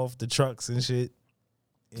knocking off the trucks and shit?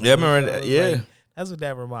 Yeah, I remember that. Yeah. Like, that's what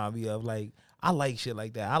that remind me of. Like, I like shit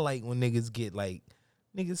like that. I like when niggas get like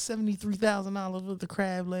niggas $73,000 worth of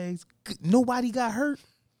crab legs. Nobody got hurt.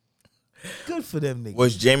 Good for them niggas.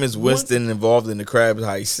 Was Jameis Winston involved in the crab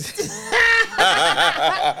heist?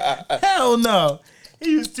 Hell no.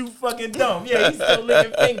 He was too fucking dumb. Yeah, he's still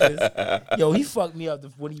licking fingers. Yo, he fucked me up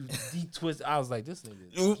when he twisted. I was like, this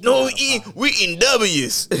nigga. No, we eating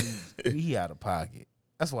W's. He out of pocket.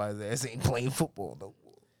 That's why his ass ain't playing football no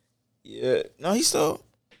more. Yeah. No, he's still.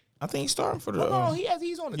 I think he's starting for the. No,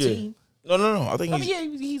 he's on the team. No. I think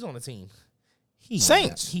He's on the team.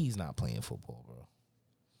 Saints. He's not playing football, bro.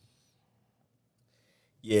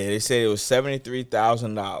 Yeah, they said it was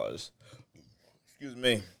 $73,000. Excuse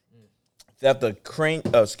me. Theft of king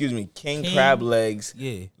crab legs.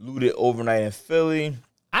 Yeah. Looted overnight in Philly.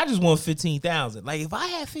 I just want $15,000. Like if I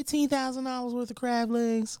had $15,000 worth of crab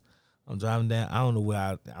legs, I'm driving down. I don't know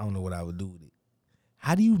what I would do with it.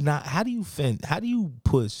 How do you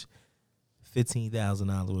push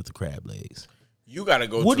 $15,000 worth of crab legs? You gotta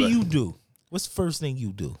go. What do you do? What's the first thing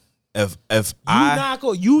you do? You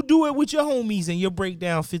you do it with your homies and you break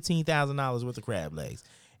down $15,000 worth of crab legs,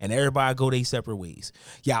 and everybody go their separate ways.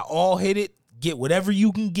 Y'all all hit it, get whatever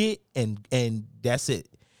you can get, and that's it.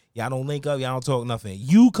 Y'all don't link up, y'all don't talk nothing.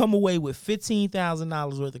 You come away with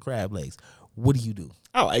 $15,000 worth of crab legs. What do you do?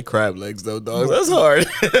 I like crab legs though, dog. That's hard.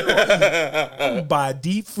 Buy a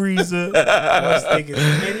deep freezer. I'm sticking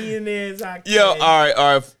as many in there as I can. Yo, all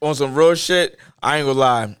right. On some real shit, I ain't gonna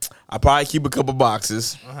lie. I probably keep a couple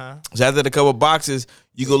boxes. So after the couple boxes,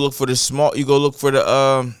 you go look for the small. You go look for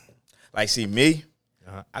the like. See me.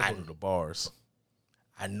 I go to the bars.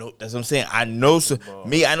 I know that's what I'm saying. I know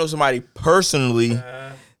I know somebody personally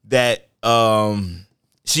that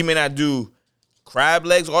she may not do crab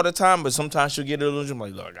legs all the time, but sometimes she'll get a little. I'm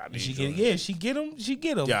like, look, I got these. She get them.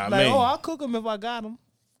 Yeah, like, I'll cook them if I got them.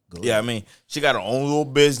 Good. Yeah, I mean, she got her own little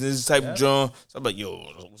business type of joint. So I'm like, yo,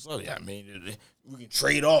 what's up? Yeah, I mean, we can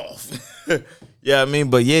trade off. Yeah, I mean,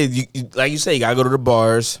 but yeah, like you say, you gotta go to the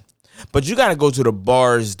bars, but you gotta go to the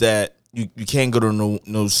bars that you can't go to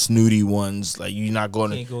no snooty ones. Like you're not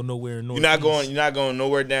going. Can't go nowhere. You're not going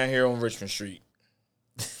nowhere down here on Richmond Street.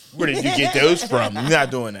 Where did you get those from? You're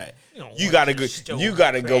not doing that. You gotta go. You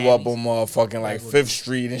gotta go up on motherfucking like 5th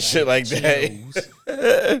Street and shit like that.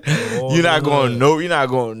 You're not going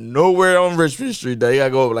nowhere on Richmond Street. Though. You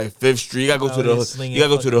gotta go up like 5th Street. You gotta go to the. You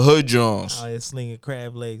gotta go to the hood Jones. Oh, slinging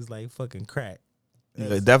crab legs like fucking crack.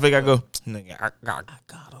 Yeah, definitely gotta go. Nigga, I got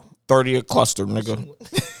him. 30 a cluster, nigga.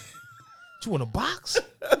 You want a box?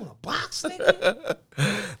 You want a box, nigga?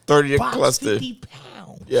 30 a box cluster. 50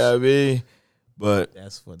 pounds. Yeah, I mean, but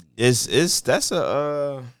that's funny. That's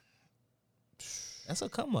a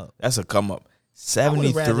come up. That's a come up.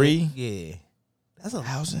 73. Yeah. That's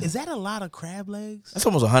 $1,000. Is that a lot of crab legs? That's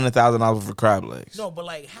almost $100,000 for crab legs. No, but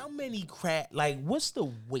like how many crab? Like what's the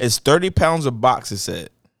weight? It's 30 pounds a box. It said.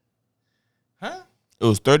 Huh? It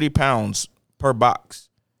was 30 pounds per box.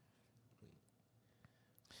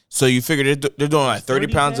 So you figure they're doing like 30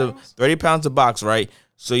 pounds a box, right?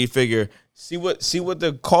 So you figure see what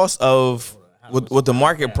the cost of what the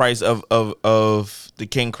market price of the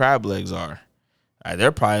king crab legs are. All right,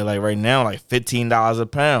 they're probably like right now like $15 a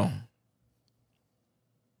pound.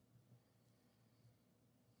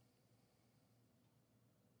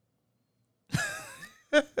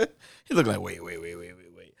 He looked like wait.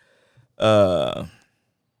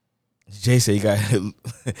 Jay said he got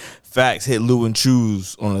facts hit Lou and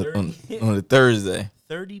Chews on a Thursday.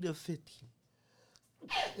 30 to 50.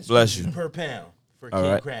 Bless you. Per pound for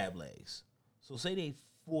king crab legs. So say they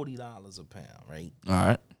 $40 a pound, right? All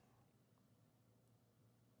right.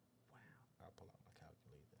 I'll pull out my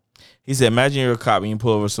calculator. He said, imagine you're a cop and you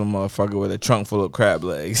pull over some motherfucker with a trunk full of crab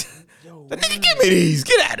legs. Yo, nigga, give me these.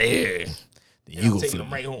 Get out of here. You taking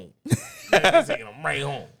them right home. Taking them right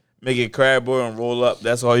home. Make it crab boil and roll up.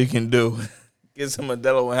 That's all you can do. Get some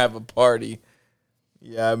Modelo and have a party.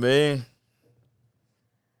 Yeah, I mean.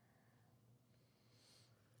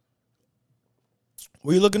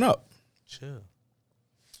 What are you looking up? Chill.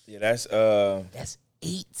 Yeah, that's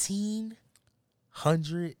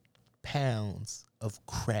 1,800 pounds of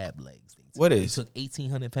crab legs. What is? They took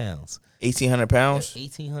 1,800 pounds. 1,800 pounds?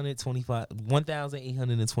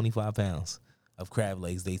 1,825 pounds of crab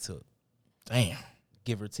legs they took. Damn.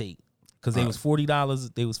 Give or take. Because they was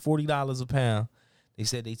 $40. They was $40 a pound. They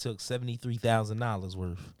said they took $73,000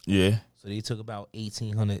 worth. Yeah. So they took about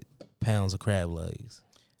 1,800 pounds of crab legs.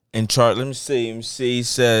 And chart, let me see. He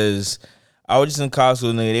says, I was just in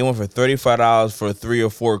Costco, nigga. They went for $35 for 3 or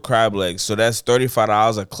 4 crab legs. So that's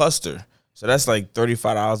 $35 a cluster. So that's like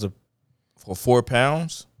 $35 for 4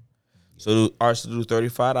 pounds. So ours to do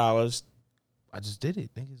 $35. I just did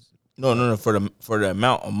it, niggas. No, for the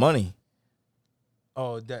amount of money.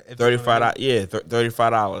 Oh, that if $35. Yeah,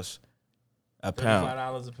 $35 a pound.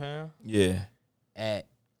 $35 a pound Yeah, at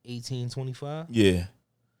 $18.25. yeah.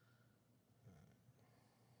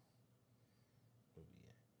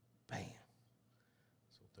 Bam.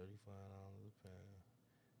 So $35 a pound.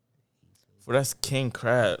 For that's king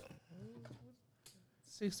crab.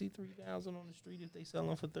 63,000 on the street if they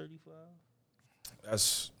selling for 35.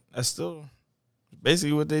 That's still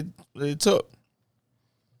basically what they took.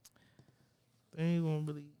 They ain't gonna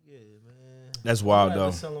really, yeah, man. That's wild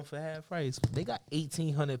though. Selling for half price. They got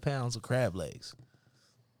 1,800 pounds of crab legs.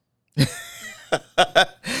 Do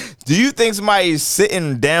you think somebody is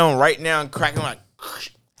sitting down right now and cracking like?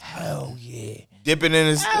 Hell yeah. Dipping in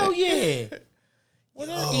his. Hell yeah. Well,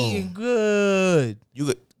 they're eating good. You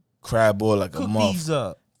could crab boil like Cook a muff. these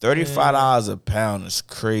up. $35 a pound is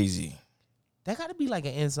crazy. That got to be like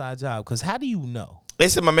an inside job, because how do you know? They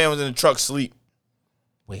said my man was in the truck sleep.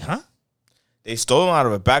 Wait, huh? They stole him out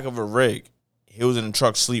of the back of a rig. He was in the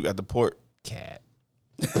truck sleep at the port. Cat.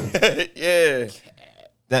 Yeah.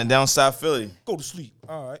 Down South Philly. Go to sleep.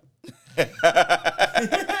 All right.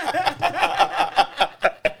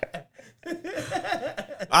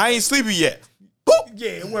 I ain't sleepy yet.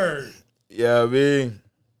 Yeah, word. Yeah, I mean.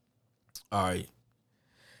 All right.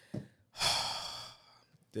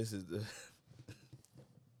 This is the.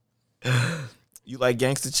 You like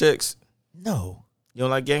gangster chicks? No. You don't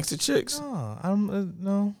like gangster chicks? No, I'm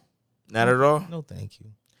no. Not at all? No, thank you.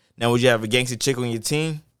 Now, would you have a gangster chick on your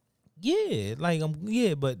team? Yeah, like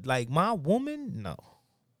but like my woman, no.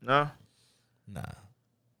 No? Nah.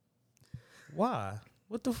 Why?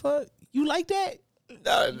 What the fuck? You like that?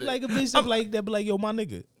 No, You like a bitch that be like, yo, my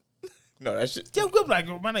nigga. no, that shit. Yo, good like,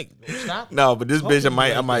 yo, my nigga. Stop. No, but this bitch, I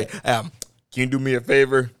Talking might. like Can you do me a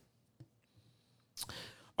favor?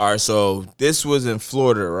 All right, so this was in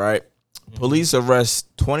Florida, right? Mm-hmm. Police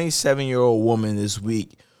arrest 27-year-old woman this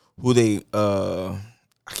week who they I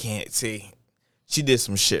can't say. She did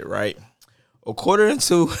some shit, right? According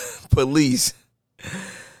to police,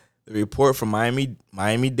 the report from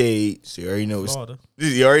Miami-Dade, so you already know Florida.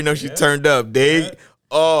 You already know she turned up. Dade. Yeah.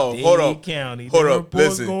 Oh, Dade hold up. County. Hold up.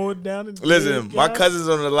 Listen. Going down in Listen, Dade my County. cousin's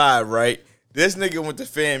on the live, right? This nigga went to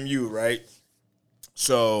FAMU, right?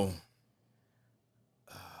 So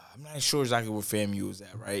I'm not sure exactly where FAMU is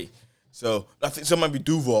at, right? So I think some might be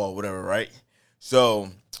Duval or whatever, right? So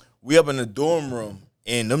we up in the dorm room,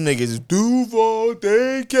 and them niggas is Duval,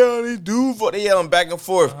 Dade County, Duval. They yelling back and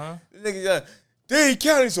forth. This nigga yelling, Dade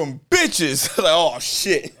County some bitches. Like, oh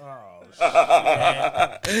shit.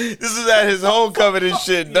 This is at his homecoming and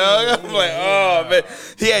shit, dog. I'm like, oh man.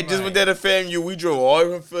 He had just went there to FAMU. We drove all the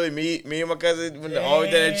way from Philly. Me and my cousin went all the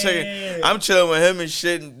way there to chicken. I'm chilling with him and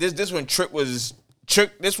shit. And this when Trick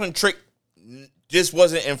just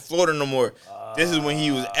wasn't in Florida no more. This is when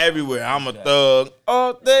he was everywhere. I'm a thug.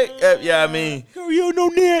 Oh, yeah, I mean. You know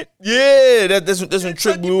that. Yeah, this when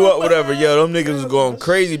Trick blew up, whatever. Yo, them niggas was going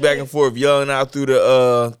crazy back and forth, yelling out through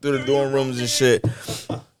the dorm rooms and shit.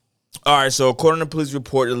 All right, so according to police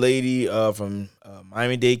report, the lady from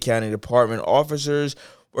Miami-Dade County Department officers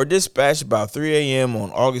were dispatched about 3 a.m.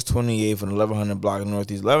 on August 28th on 1100 block of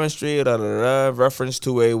Northeast 11th Street, reference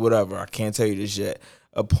to a whatever. I can't tell you this yet.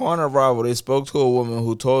 Upon arrival, they spoke to a woman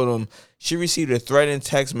who told them she received a threatening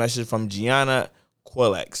text message from Gianna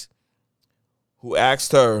Quillex, who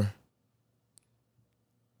asked her,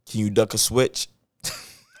 "Can you duck a switch?"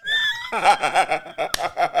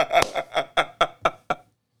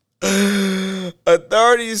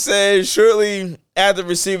 Authorities said shortly after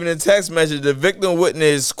receiving the text message, the victim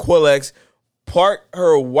witnessed Quillex park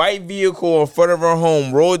her white vehicle in front of her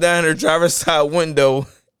home, roll down her driver's side window,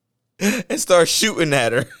 and start shooting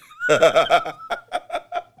at her.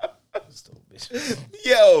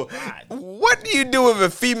 Yo, what do you do if a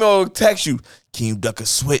female texts you, "Can you duck a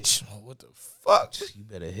switch?" What the fuck? You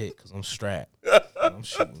better hit, because I'm strapped. I'm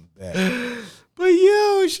shooting back. But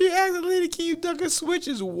yo, she asked the lady, "Can you duck a switch?"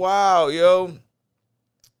 Is wild, yo.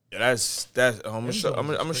 Yeah, that's. I'm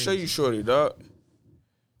gonna show you shorty, dog.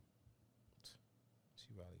 She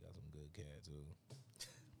probably got some good cat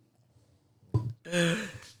too.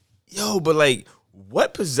 Yo, but like,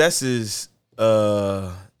 what possesses Too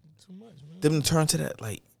much, man. them to turn to that?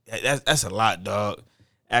 Like, that's a lot, dog.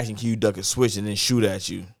 Asking, "Can you duck a switch?" and then shoot at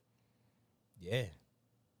you. Yeah.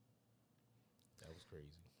 That was crazy.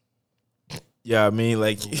 Yeah, I mean,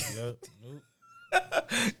 like, Nope.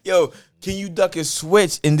 yo, can you duck a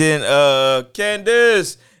switch? And then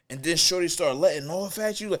Candace, and then shorty started letting off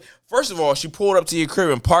at you. Like, first of all, she pulled up to your crib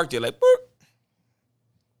and parked it, like, boop.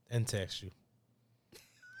 And text you.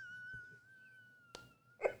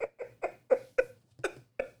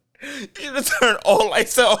 You should have turned all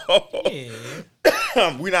lights off.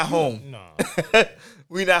 Yeah. We not home. Nah.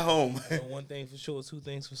 We not home. One thing for sure, two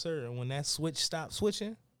things for certain. When that switch stopped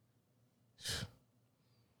switching,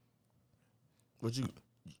 What you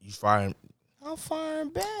firing? I'm firing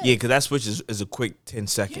back. Yeah, because that switch is a quick 10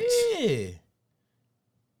 seconds. Yeah.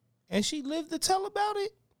 And she lived to tell about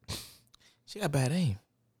it. She got bad aim.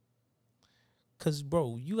 Cause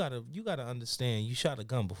bro, you gotta understand. You shot a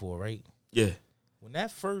gun before, right? Yeah. When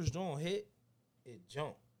that first joint hit, it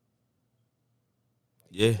jumped.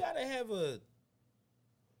 Yeah. You gotta have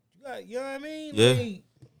you know what I mean? Yeah. Like,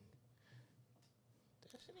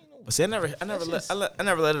 that shit ain't no. But see, I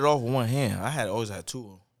never let it off with one hand. I always had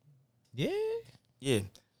two. Yeah. Yeah.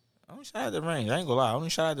 I only shot at the range. I ain't gonna lie. I only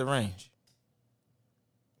shot at the range.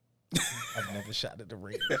 I've never shot at the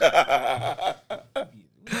range.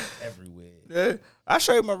 Everywhere. Yeah. I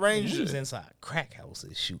show you my range. We was inside crack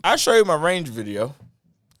houses shooting. I show you my range video.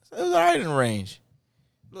 It was alright in the range.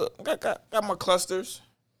 Look, I got my clusters.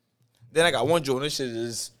 Then I got one joint. This shit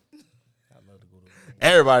is. I love to go to the range.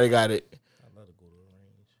 Everybody got it. I love to go to the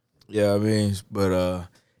range. Yeah, I mean, but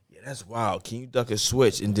yeah, that's wild. Can you duck a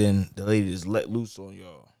switch and then the lady just let loose on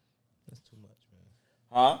y'all? That's too much, man.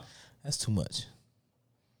 Huh? That's too much.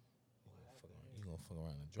 You gonna fuck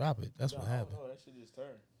around and drop it. That's what happened. No, that shit just turned.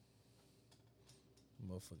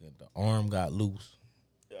 Motherfucker, the arm got loose.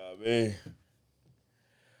 Yeah, I mean.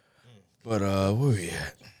 But where we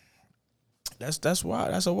at? That's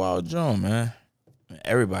wild. That's a wild drum, man.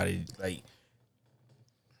 Everybody like.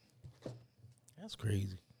 That's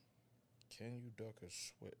crazy. Can you duck a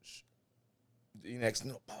switch? The next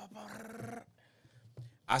no.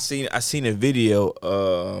 I seen a video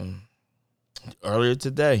earlier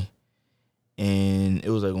today, and it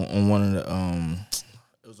was like on one of the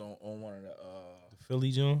it was on one of the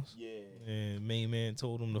Philly Jones. yeah. And main man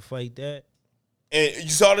told him to fight that. And you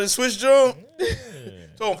saw the switch drum? Yeah.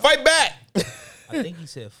 Told him fight back. I think he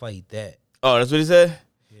said fight that. Oh, that's what he said.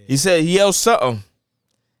 Yeah. He said he yelled something,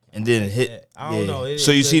 and then it hit. Yeah. I don't know.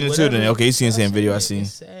 So you seen it too? Then okay, you seen the same video I seen.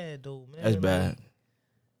 It's sad though, man. That's Like, bad.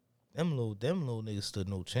 Them little niggas stood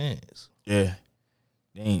no chance. Yeah,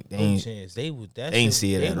 they ain't No chance. They would. That they ain't shit-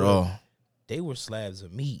 see it they at were- all. They were slabs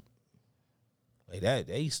of meat. Like that,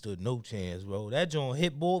 they stood no chance, bro. That joint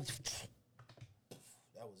hit boy.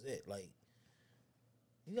 That was it. Like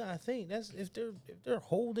you gotta think that's if they're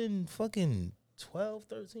holding fucking 12,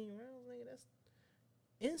 13 rounds, nigga, that's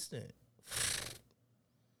instant.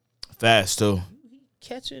 Fast too. He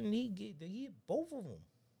catching, he hit both of them.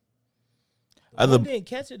 Other- One didn't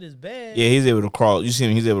catch it as bad. Yeah, he's able to crawl. You see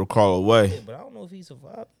him? He's able to crawl away. Yeah, but I don't know if he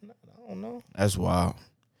survived. I don't know. That's wild.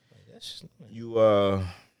 Like, that's You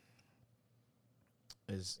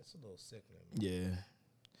is a little sickening.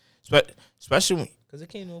 yeah. Especially when, Cause it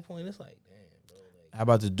came to a point. It's like, damn, bro. Like, how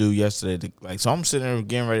about the dude yesterday? So I'm sitting there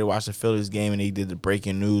getting ready to watch the Phillies game, and they did the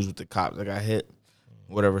breaking news with the cops that got hit,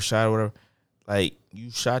 whatever shot, or whatever. Like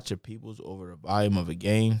you shot your peoples over the volume of a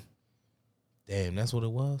game. damn, that's what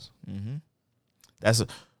it was. Mm-hmm.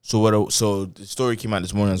 So the story came out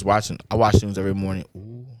this morning. I watch news every morning.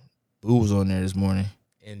 Ooh, Boo was on there this morning.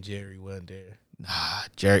 And Jerry wasn't there. Nah,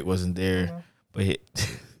 Jarrett wasn't there, but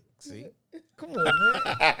See? Come on, man.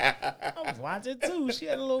 I was watching too. She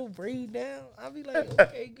had a little braid down. I'd be like,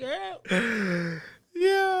 okay, girl.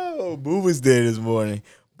 yo, Boo was there this morning.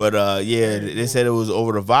 But yeah, they said it was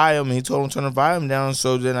over the volume, and he told him to turn the volume down.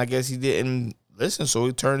 So then I guess he didn't listen. So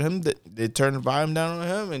he turned him. They turned the volume down on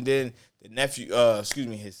him, and then the nephew,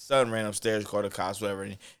 his son ran upstairs, called the cops, whatever,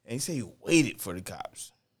 and he said he waited for the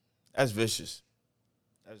cops. That's vicious.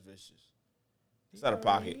 That's vicious. It's out of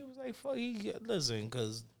pocket. He was like, fuck, listen,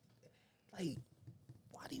 because, like,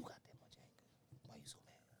 why do you got that much anger? Why you so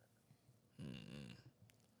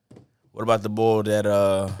mad? What about the bull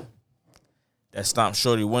that stomped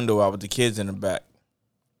Shorty window out with the kids in the back?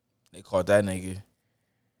 They caught that nigga.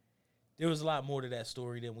 There was a lot more to that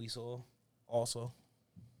story than we saw, also.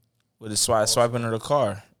 With the swiping of the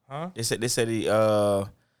car. Huh? They said they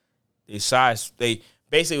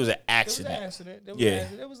basically it was an accident. It was an accident. There was Yeah. an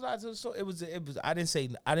accident. There was lots of so it was I didn't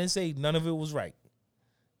say none of it was right.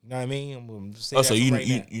 You know what I mean? I'm gonna say Oh, so that you right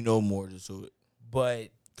now. you know more to it. But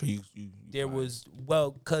 'Cause you there was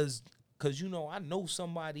cause I know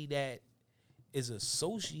somebody that is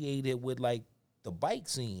associated with like the bike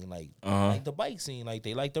scene, like the bike scene, like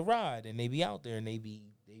they like to ride and they be out there and they be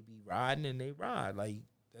riding and they ride, like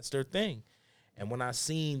that's their thing. And when I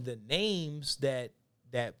seen the names that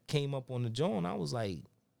came up on the joint, I was like,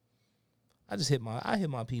 I hit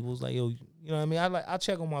my peoples, like, yo, you know what I mean? I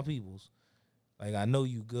check on my peoples. Like, I know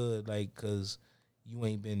you good, like, cause you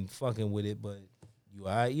ain't been fucking with it, but you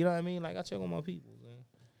all right, you know what I mean? Like, I check on my peoples, man.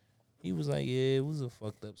 He was like, yeah, it was a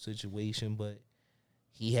fucked up situation, but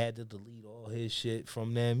he had to delete all his shit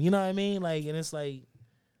from them. You know what I mean? Like, and it's like,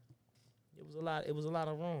 it was a lot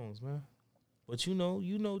of wrongs, man. But you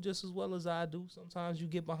know just as well as I do. Sometimes you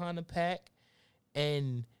get behind the pack,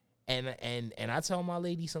 and I tell my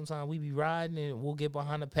lady sometimes we be riding and we'll get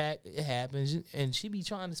behind the pack. It happens, and she be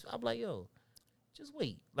trying to. I'm like, yo, just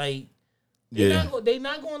wait. Like, they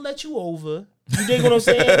not gonna let you over. You dig what I'm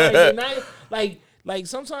saying? Like, they not like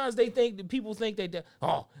sometimes they think that people think that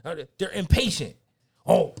they're impatient.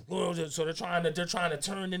 Oh, so they're trying to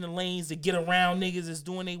turn in the lanes to get around niggas that's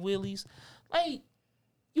doing their wheelies. Like,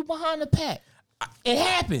 you behind the pack. It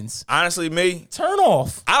happens. Honestly, me, turn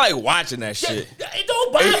off. I like watching that shit. It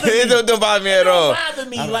don't bother me. It don't bother me at all. It don't bother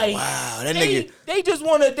me. I'm like, wow, that nigga. They just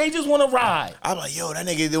wanna ride. I'm like, yo, that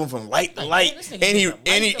nigga doing from light to light, Man,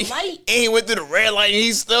 and he went through the red light, and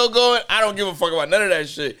he's still going. I don't give a fuck about none of that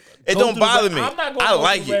shit. It don't bother me. I'm not gonna I go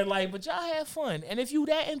like through the it. red light, but y'all have fun. And if you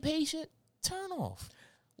that impatient, turn off.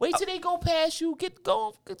 Wait till they go past you. Get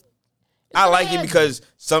going. I like it because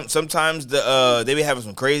sometimes they be having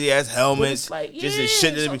some crazy ass helmets, like, just the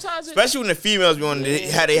shit that especially when the females be on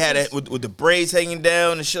how they had it with the braids hanging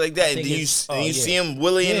down and shit like that, and then you see them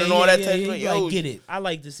willing and all that type of shit. I get it. I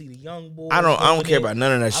like to see the young boys. I don't care about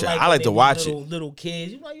none of that shit. I like to watch it. Little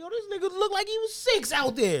kids, you like, yo, this nigga look like he was 6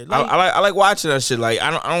 out there. Like, I like watching that shit. Like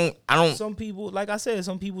I don't. Some people, like I said,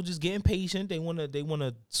 some people just get impatient. They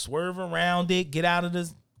wanna swerve around it, get out of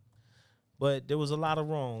this. But there was a lot of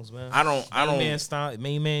wrongs, man. I don't.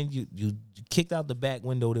 Main man, you kicked out the back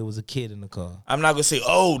window. There was a kid in the car. I'm not gonna say,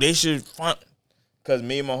 oh, they should front, because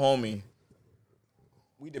me and my homie,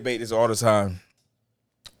 we debate this all the time.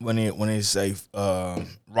 When they say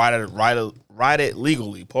ride it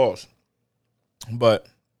legally, pause. But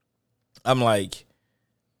I'm like,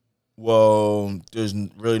 well, there's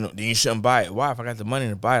really no. Then you shouldn't buy it. Why? If I got the money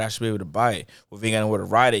to buy it, I should be able to buy it. Well, if you ain't got nowhere to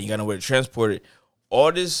ride it, you got nowhere to transport it.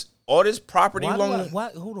 All this property loan.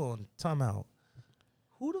 Hold on, time out.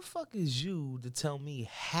 Who the fuck is you to tell me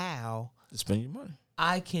how to spend your money?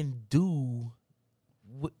 I can do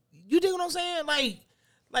what you dig what I'm saying?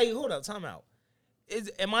 Like hold up, time out.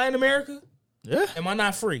 Am I in America? Yeah. Am I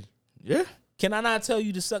not free? Yeah. Can I not tell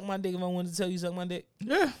you to suck my dick if I wanted to tell you to suck my dick?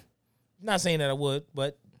 Yeah. Not saying that I would,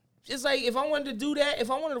 but it's like if I wanted to do that, if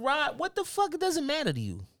I wanted to ride, what the fuck? It doesn't matter to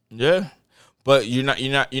you. Yeah. But you're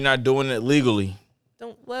not doing it legally.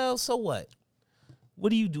 Well, so what? What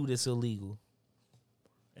do you do that's illegal?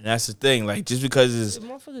 And that's the thing. Like, just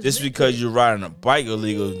because you're riding a bike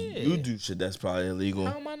illegal, you do shit that's probably illegal.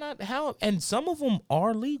 How am I not? And some of them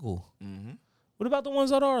are legal. Mm-hmm. What about the ones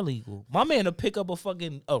that are legal? My man will pick up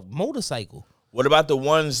a motorcycle. What about the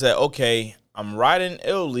ones that, okay, I'm riding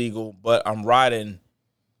illegal, but I'm riding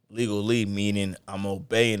legally, meaning I'm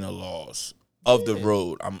obeying the laws of the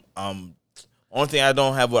road. I'm only thing I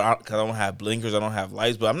don't have, because I don't have blinkers, I don't have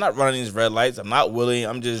lights, but I'm not running these red lights. I'm not willing.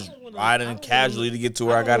 I'm just riding casually to get to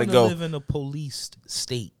where I gotta go. I live in a policed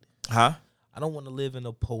state. Huh? I don't want to live in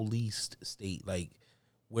a policed state, like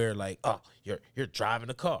where, like, oh, you're driving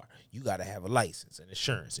a car, you gotta have a license and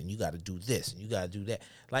insurance, and you gotta do this and you gotta do that.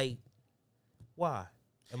 Like, why?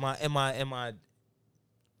 Am I?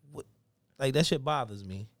 What? Like, that shit bothers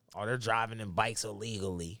me. Oh, they're driving in bikes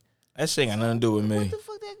illegally. That shit ain't got nothing to do with me. What the fuck?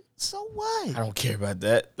 So what? I don't care about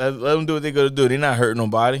that. Let them do what they gotta do. They're not hurting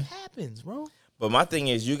nobody. It happens, bro. But my thing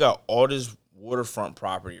is, you got all this waterfront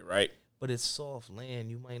property, right? But it's soft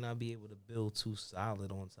land. You might not be able to build too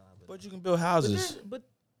solid on top of it. But you can build houses. But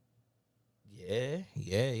yeah.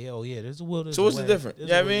 Oh yeah. There's a will. So what's the difference? You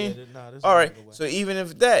know what I mean? All right. So even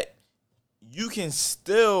if that, you can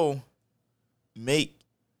still make,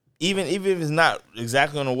 even if it's not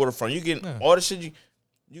exactly on the waterfront, you can all the shit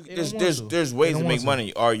there's ways to make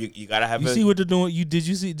money. Or you gotta have. You see what they're doing? Did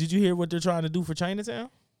you hear what they're trying to do for Chinatown?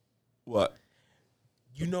 What?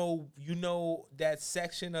 You know that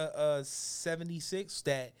section of 76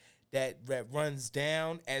 that runs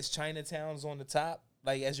down as Chinatown's on the top,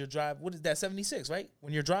 like as you're driving. What is that? 76, right?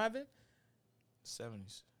 When you're driving.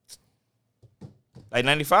 70s. Like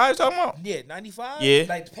 95 talking about? Yeah, 95. Yeah.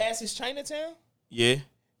 Like past his Chinatown. Yeah.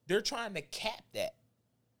 They're trying to cap that.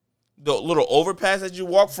 The little overpass that you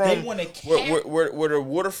walk from, they want to cap where the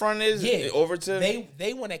waterfront is, over to.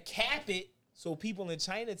 They want to cap it so people in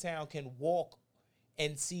Chinatown can walk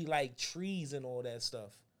and see like trees and all that stuff.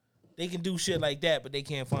 They can do shit like that, but they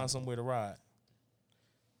can't find somewhere to ride.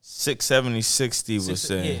 670, 60 was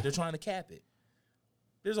saying. Yeah, they're trying to cap it.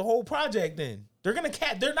 There's a whole project then. They're gonna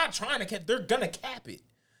cap. They're not trying to cap. They're gonna cap it.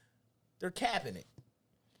 They're capping it.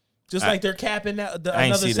 Just like they're capping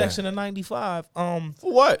another section of 95. For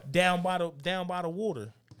what? Down by the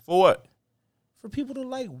water. For what? for people to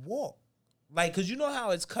like walk. Like, cause you know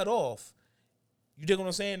how it's cut off. You dig what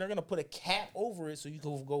I'm saying? They're gonna put a cap over it so you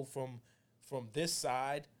can go from this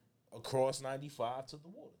side across 95 to the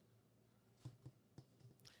water.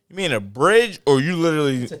 You mean a bridge, or you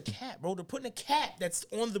literally? It's a cap, bro. They're putting a cap that's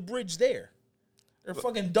on the bridge there. They're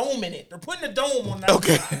fucking doming it. They're putting a dome on that.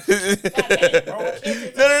 Okay. Goddamn, bro.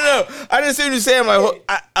 No. I didn't see what you saying. I'm like,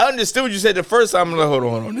 I understood what you said the first time. I'm like, hold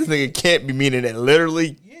on. This nigga can't be meaning that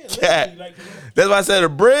literally. Yeah, Cat. literally, like, That's why I said a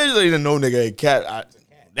bridge. Like, no nigga, a cat.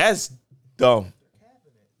 That's dumb.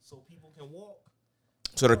 so people can walk.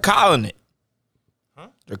 So they're calling it. Huh?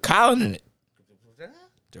 They're calling it.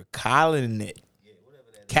 They're calling it. Yeah, whatever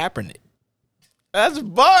that is. Capping it. That's a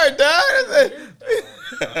bar, dog.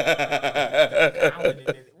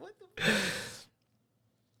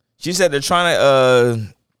 She said they're trying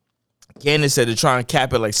to. Candace said they're trying to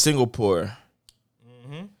cap it like Singapore.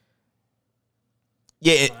 Mm-hmm.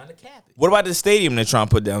 Yeah. Trying to cap it. What about the stadium they're trying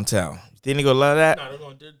to put downtown? Think they gonna allow that?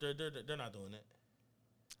 No, they're not doing that.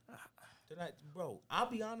 They're not, bro. I'll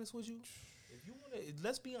be honest with you. If you want to,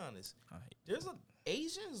 let's be honest.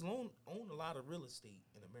 Asians own a lot of real estate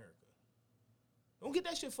in America. Don't get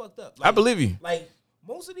that shit fucked up. Like, I believe you. Like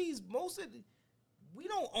we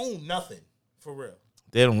don't own nothing for real.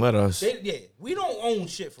 They don't let us. We don't own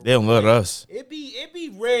shit for real. They don't let us. It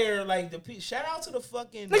be rare. Like shout out to the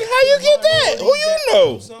fucking. Like, how you get that? Who you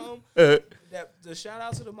know? The shout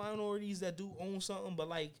out to the minorities that do own something, but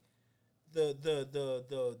like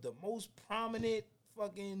the most prominent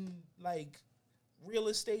fucking like real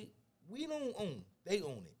estate we don't own. They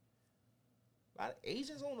own it. A lot of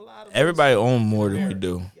Asians own a lot of. Everybody own more than we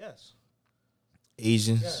do. Yes.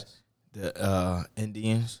 Asians, Yes. the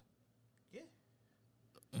Indians, Yeah.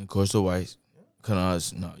 and of course the whites.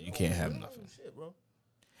 Cause no, you can't have nothing. Shit, bro.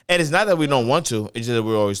 And it's not that we don't want to. It's just that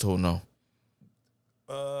we're always told no.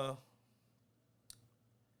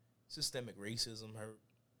 Systemic racism hurt.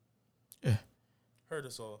 Yeah. Hurt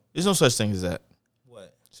us all. There's no such thing as that.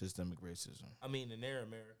 What? Systemic racism. I mean, in their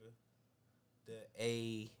America, the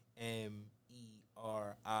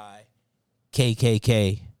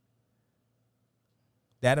AMERIKKK.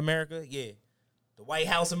 That America, yeah. The White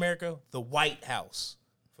House America, the White House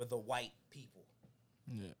for the white people.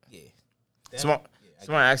 Yeah. Somebody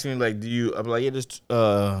asked me like, "Do you?" I'm like, "Yeah, just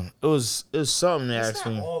it was something." They asked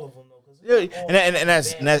me. All of them though. Yeah, and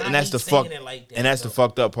that's the fuck and that's the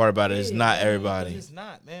fucked up part about it. It's not everybody. It's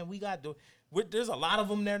not, man. There's a lot of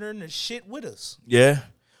them that are in the shit with us. Yeah,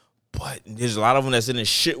 but there's a lot of them that's in the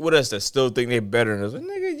shit with us that still think they're better than us. Like,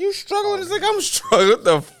 nigga, you struggling? It's like I'm struggling. What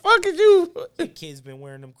the fuck is you? The kid's been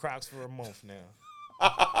wearing them Crocs for a month now.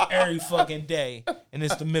 Every fucking day, and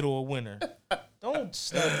it's the middle of winter. Don't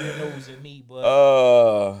stub your nose at me, but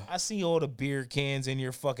I see all the beer cans in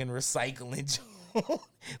your fucking recycling.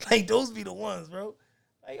 Like, those be the ones, bro.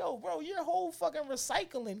 Like, yo, bro, your whole fucking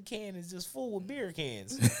recycling can is just full with beer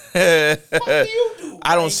cans. What do you do?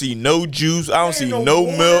 I don't see no juice. I don't see no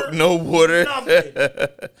milk, no water. Nothing.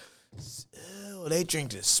 Ew, they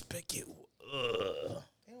drink the spigot. Ugh.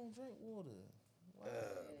 They don't drink water.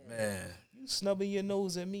 Man. You snubbing your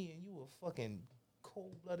nose at me and you a fucking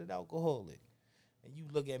cold-blooded alcoholic. And you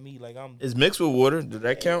look at me like I'm... It's mixed with water. Does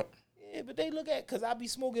that count? Yeah, but they look at... Because I be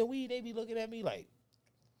smoking weed, they be looking at me like...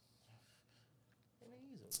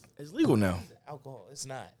 It's legal now. Alcohol. It's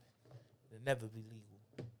not. It'll never be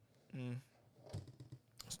legal.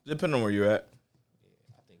 Depending on where you're at. Yeah,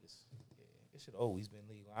 I think it should always been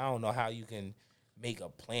legal. I don't know how you can make a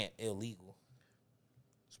plant illegal.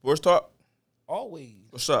 Sports talk? Always.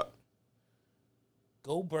 What's up?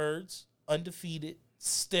 Go Birds. Undefeated.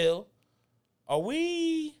 Still. Are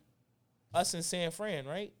we us in San Fran,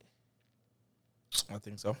 right? I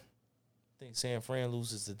think so. I think San Fran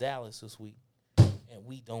loses to Dallas this week. And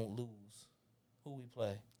we don't lose. Who we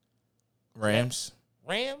play? Rams.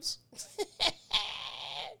 Rams?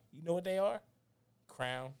 You know what they are?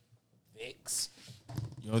 Crown. Vicks.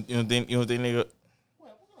 You don't think nigga? What? We're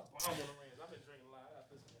gonna bomb on the Rams. I've been drinking a lot.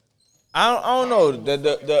 I don't know.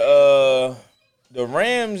 The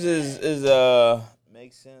Rams is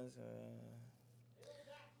makes sense.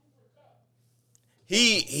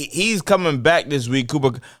 He's coming back this week,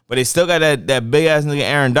 Cooper, but they still got that big ass nigga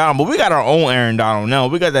Aaron Donald. But we got our own Aaron Donald now.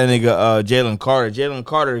 We got that nigga Jalen Carter. Jalen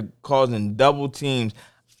Carter causing double teams.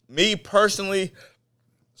 Me personally,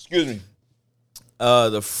 excuse me,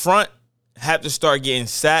 the front have to start getting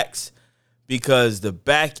sacks because the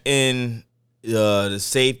back end, the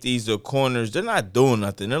safeties, the corners, they're not doing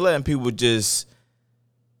nothing. They're letting people just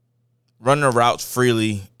run their routes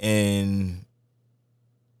freely, and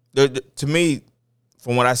to me,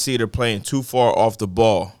 from what I see, they're playing too far off the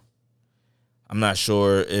ball. I'm not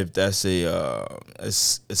sure if that's a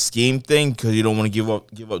scheme thing because you don't want to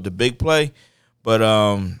give up the big play. But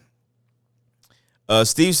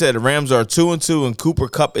Steve said the Rams are 2-2 and Cooper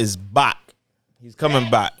Kupp is back. He's coming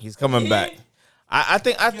back. He's coming back. I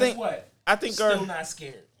think. What? I think. Still not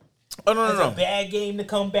scared. Oh no. It's a bad game to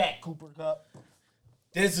come back, Cooper Kupp.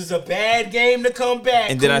 This is a bad game to come back.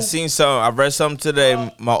 And then I seen I read something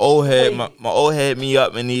today. My old head hit me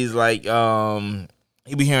up, and he's like,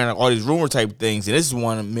 he be hearing all these rumor type things, and this is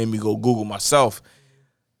one that made me go Google myself.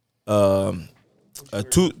 The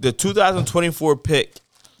 2024 pick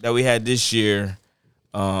that we had this year,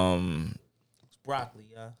 It's broccoli,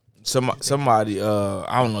 yeah. somebody,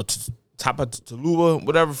 I don't know, Tapa Tuluba,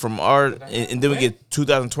 whatever from our, and then we get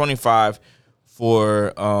 2025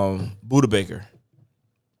 for Buda Baker.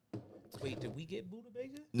 Wait, did we get Buda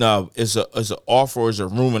Baker? No, it's an offer or it's a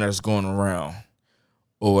rumor that's going around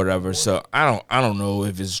or whatever. So I don't know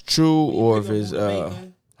if it's true or if it's I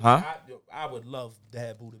would love to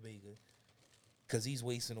have Buda Baker because he's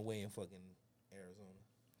wasting away in fucking Arizona.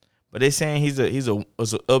 But they saying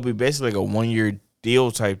it'll be basically like a 1-year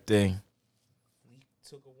deal type thing. We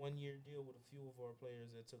took a 1-year deal with a few of our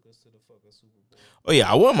players that took us to the fucking Super Bowl. Oh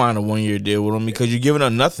yeah, I wouldn't mind a 1-year deal with him because you're giving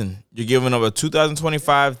up nothing. You're giving up a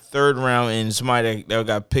 2025 third round and somebody that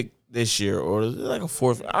got picked this year or like a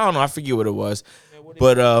fourth. I don't know. I forget what it was.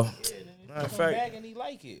 But matter of fact, back and he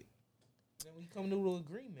like it. Then we come to an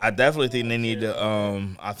agreement. I definitely think they need to.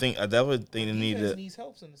 I definitely think they need to. Needs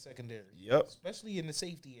helps in the secondary. Yep. Especially in the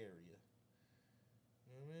safety area.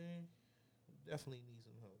 You know what I mean? Definitely need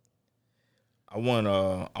some help.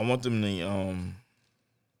 I want them to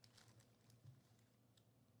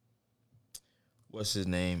what's his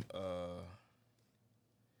name? Hold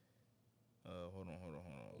on.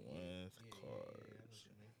 With cards.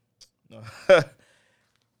 No.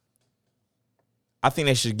 I think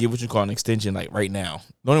they should give what you call an extension like right now.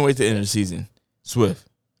 Don't even wait till the end of the season. Swift.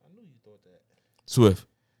 I knew you thought that. Swift.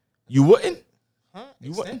 You wouldn't? Huh?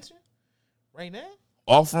 You Extension? wouldn't? Right now?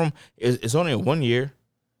 Offer him. It's only a 1 year.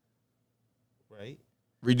 Right.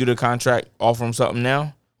 Redo the contract. Offer him something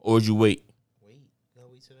now, or would you wait? Wait. You gotta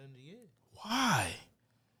wait till the end of the year. Why?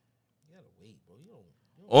 You gotta wait, bro. You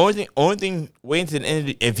don't Only thing. Waiting to the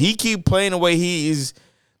end. If he keep playing the way he is.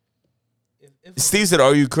 If Steve said,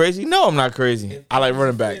 "Are you crazy?" No, I'm not crazy. I like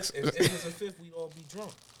running backs. If it was a fifth, we'd all be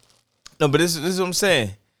drunk. No, but this is what I'm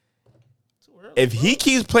saying. Too early, If he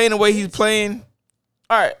keeps playing the way he's playing,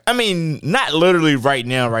 all right. I mean, not literally right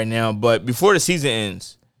now, but before the season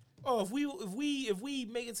ends. Oh, if we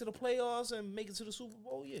make it to the playoffs and make it to the Super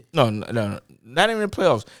Bowl, yeah. No, not even the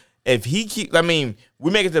playoffs. If he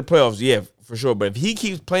we make it to the playoffs, yeah, for sure. But if he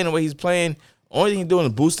keeps playing the way he's playing, only thing he's doing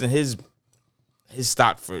is boosting his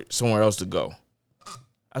stock for somewhere else to go.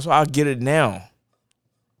 That's why I'll get it now.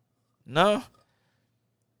 No?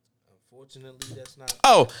 Unfortunately, that's not.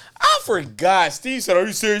 Oh, I forgot. Steve said, "Are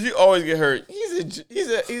you serious? You always get hurt." He's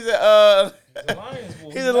a Lions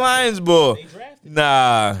bull. he's a Lions bull. They drafted him.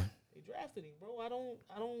 Nah. They drafted him, bro. I don't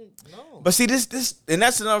know. But see, this and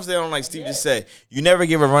that's another thing I don't like. Steve just said, you never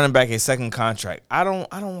give a running back a second contract. I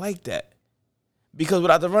don't like that. Because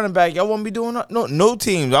without the running back, y'all won't be doing no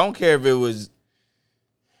teams. I don't care if it was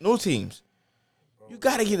no teams. You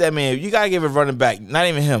gotta give that man. You gotta give a running back. Not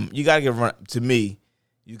even him. You gotta give to me.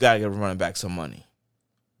 You gotta give a running back some money.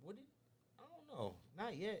 What? I don't know.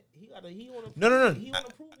 Not yet. He on a No. He on a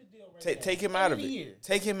prove it deal right now. Take him out of it. Year.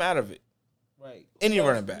 Take him out of it. Right. Any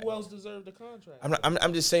running back. Who else deserved the contract?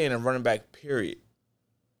 I'm just saying a running back. Period.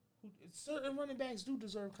 Certain running backs do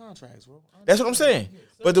deserve contracts, bro. That's what I'm saying.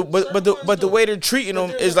 But the way they're treating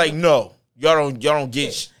them is like, no, y'all don't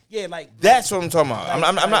get. Yeah, like That's what I'm talking about.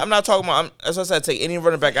 I'm not talking about. As I said, take any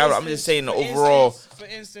running back out. I'm just saying the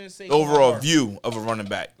overall view of a running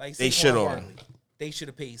back. Like they should have. They should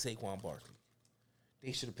have paid Saquon Barkley.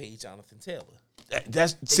 They should have paid Jonathan Taylor. They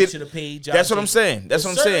should have paid. That's what I'm saying. That's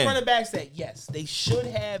what I'm saying. Running backs that yes, they should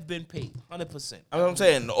have been paid 100%. That's what I'm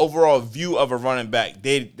saying. The overall view of a running back,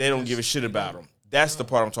 they don't give a shit about him. That's the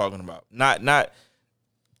part I'm talking about. Not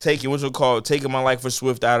taking taking my life for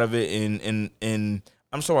Swift out of it and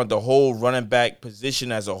I'm talking about the whole running back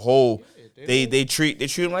position as a whole. Yeah, they treat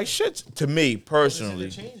him like shit to me personally.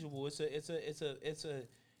 It's interchangeable.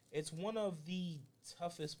 It's one of the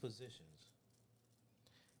toughest positions.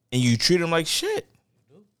 And you treat him like shit.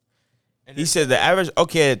 He said the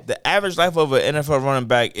average life of an NFL running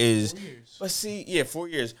back is 4 years. But see, yeah, 4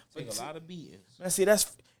 years. Take a lot of beatings. Man, see,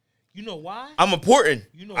 that's you know why? I'm important.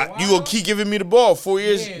 You know why? You gonna keep giving me the ball 4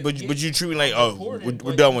 years, Yeah, but you treat me like, we're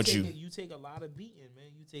but done with you. You take a lot of beating, man.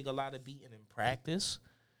 You take a lot of beating in practice.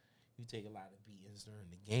 You take a lot of beatings during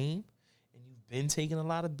the game, and you've been taking a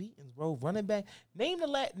lot of beatings, bro. Running back. Name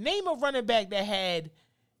a running back that had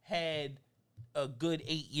a good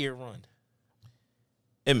 8-year run.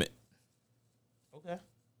 Emmett. Okay.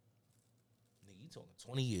 Nigga, you talking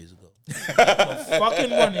 20 years ago. A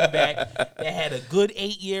fucking running back that had a good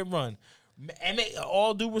 8-year run. Emmett,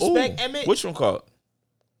 all due respect, Ooh, Emmett. which one called?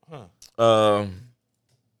 Huh.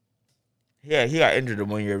 Yeah, he got injured the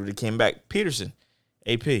 1 year, but he came back. Peterson.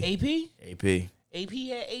 AP. AP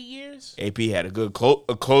had 8 years? AP had a good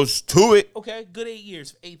close to it. Okay, good 8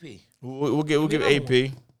 years for AP. We'll give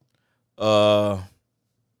AP. Bro,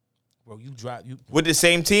 you drop you With the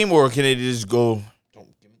same team, or can it just go? don't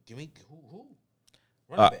give me who?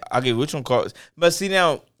 Running back. I'll get which one called. But see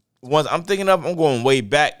now, once I'm thinking of, I'm going way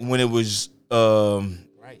back when it was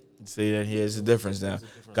Right. See that here's the difference now.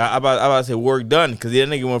 I about to say work done because that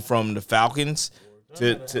nigga went from the Falcons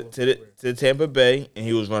to Tampa Bay and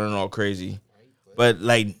he was running all crazy. But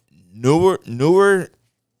like newer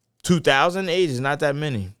 2000 age is not that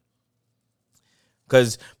many.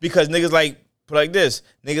 Because niggas like put like this,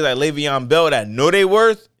 niggas like Le'Veon Bell that know they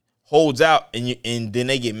worth holds out and then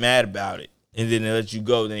they get mad about it. And then they let you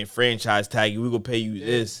go, then they franchise tag you, we gonna pay you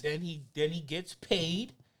this. Then he gets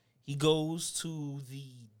paid. He goes to the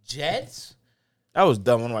Jets. That was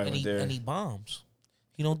dumb. Nobody And went there. he bombs.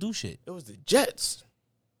 He don't do shit. It was the Jets.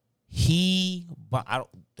 He bombs.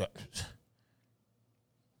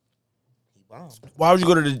 Why would you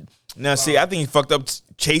go to the? Now, see, I think he fucked up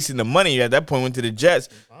chasing the money. At that point, went to the Jets.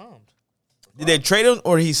 He bombed. Did they trade him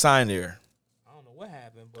or he signed there? I don't know what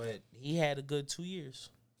happened, but he had a good 2 years.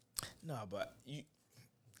 No, but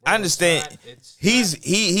I understand.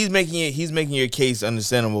 He's making your case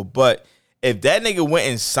understandable. But if that nigga went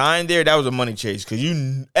and signed there, that was a money chase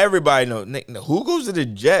because everybody know who goes to the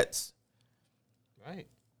Jets. Right.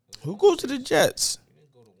 Who goes to the Jets? You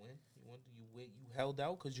didn't go to win. You held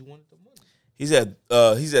out because you wanted the money. He said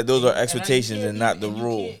those are expectations and not the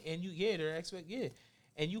rule. And they're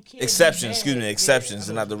And you can't Exceptions, excuse me, exceptions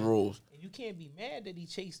and not the rules. And you can't be mad that he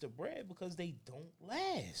chased the bread because they don't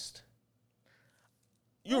last.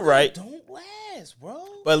 You're right. They don't last, bro.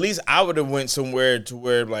 But at least I would have went somewhere to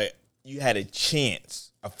where like you had a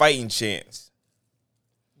chance, a fighting chance.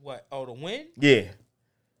 What? Oh, to win? Yeah.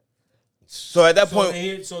 So at that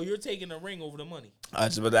point, so you're taking the ring over the money. I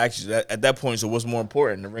was about to ask you at that point. So what's more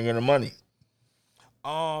important, the ring or the money?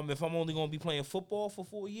 If I'm only gonna be playing football for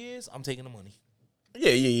 4 years, I'm taking the money.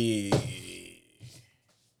 Yeah.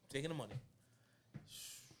 Taking the money.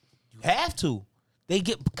 You have to. They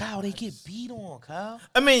get beat on, Kyle.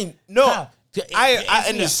 I mean, no, Kyle, I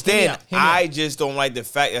understand. Hear me out. I just don't like the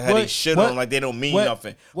fact that how they shit on them like they don't mean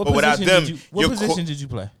nothing. What without them, what position did you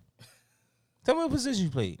play? Tell me what position you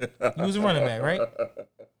played. You was a running back, right?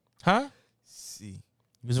 Huh? See,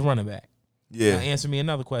 You was a running back. yeah. Now answer me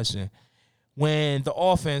another question. When the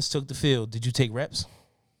offense took the field, did you take reps?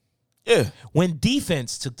 Yeah, When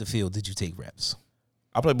defense took the field, did you take reps?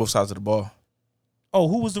 I play both sides of the ball. Oh,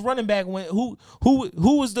 who was the running back when who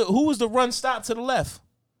was the run stop to the left?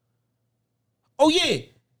 Oh yeah.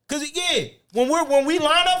 When we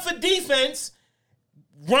line up for defense,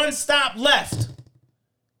 run stop left.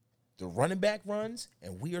 The running back runs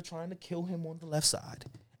and we are trying to kill him on the left side.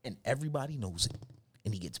 And everybody knows it.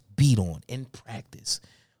 And he gets beat on in practice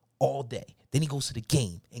all day. Then he goes to the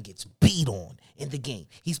game and gets beat on in the game.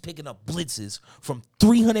 He's picking up blitzes from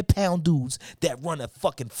 300-pound dudes that run a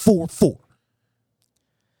fucking 4.4.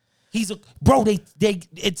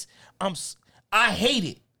 I hate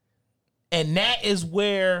it. And that is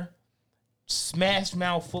where smash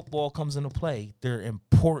mouth football comes into play. They're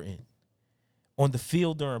important. On the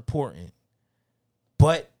field, they're important.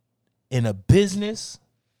 But in a business,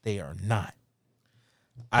 they are not.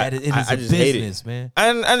 It is a business, man. I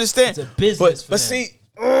understand. It's a business but see,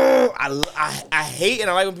 I hate and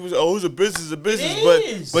I like when people say, "Oh, it's a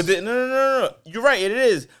business, But no. You're right, it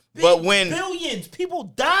is. But when billions people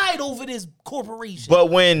died over this corporation. But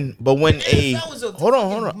when that was a hold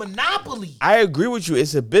on. monopoly. I agree with you.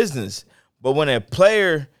 It's a business. But when a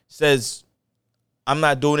player says, "I'm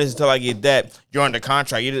not doing this until I get that," you're under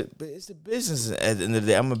contract. But it's a business at the end of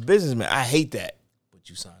the day. I'm a businessman. I hate that. But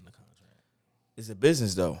you signed the contract. It's a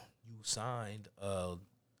business though. You signed a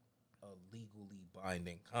legally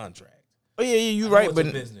binding contract. Oh yeah, you're right. It's But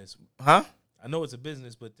a business. Huh? I know it's a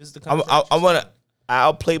business, but this is the contract.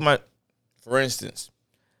 I'll play my, for instance,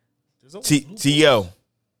 T.O.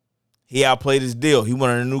 He outplayed his deal. He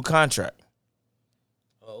wanted a new contract.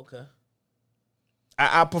 Oh, okay.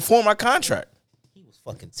 I performed my contract. He was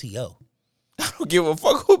fucking T.O. I don't give a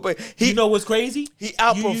fuck who, but You know what's crazy? He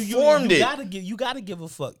outperformed it. You gotta give a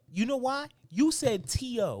fuck. You know why? You said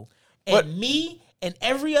T.O. And me And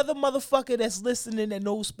every other motherfucker that's listening that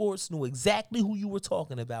knows sports knew exactly who you were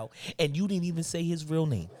talking about, and you didn't even say his real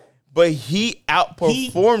name. But he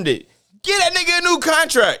outperformed it. Get that nigga a new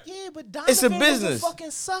contract. Yeah, but Donovan It's a business. was a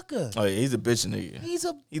fucking sucker. Oh yeah, he's a bitch nigga. He's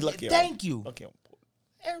lucky. Thank you. Okay.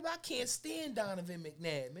 Everybody can't stand Donovan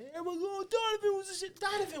McNabb, man. Everybody go, Donovan was a shit.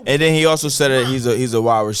 Donovan was And then he also said that he's a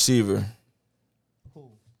wide receiver.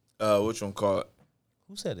 Who? Which one called?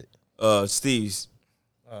 Who said it? Steve's.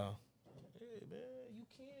 Oh. Yeah, man, you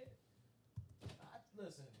can't.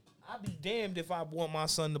 Listen, I'd be damned if I want my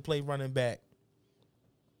son to play running back.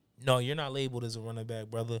 No, you're not labeled as a running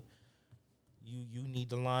back, brother. You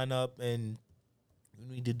need to line up and you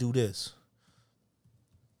need to do this.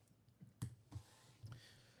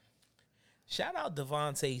 Shout out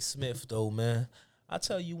Devontae Smith, though, man. I'll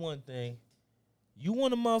tell you one thing. You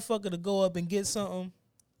want a motherfucker to go up and get something,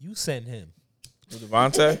 you send him.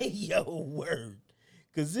 Devontae? Yo, word.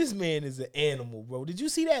 Because this man is an animal, bro. Did you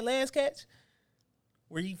see that last catch?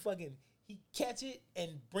 Where he catch it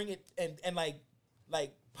and bring it and like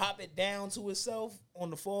pop it down to itself on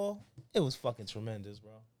the fall? It was fucking tremendous,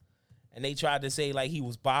 bro. And they tried to say like he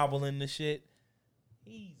was bobbling the shit.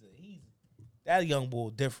 He's that young boy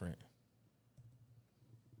different.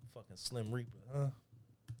 Fucking Slim Reaper, huh?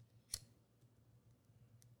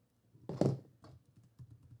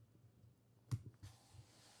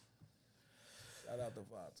 Shout out to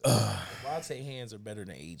Devontae. Devontae hands are better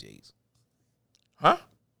than AJ's. Huh?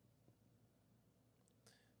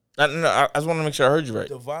 No, I just want to make sure I heard you right.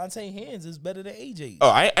 Devontae hands is better than AJ's. Oh,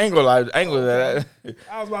 I ain't gonna lie. I ain't gonna lie.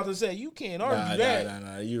 I was about to say you can't argue that.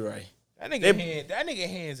 Nah. You right. That nigga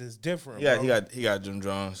hands is different. Yeah, he got Jim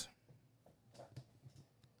Jones.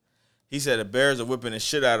 He said the Bears are whipping the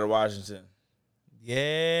shit out of Washington.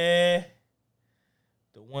 Yeah.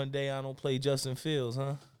 The one day I don't play Justin Fields,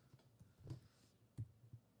 huh?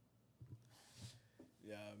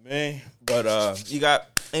 Yeah, man. But you got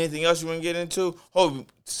anything else you want to get into? Oh,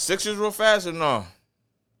 Sixers real fast or no?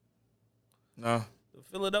 No. The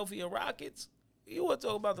Philadelphia Rockets. You want to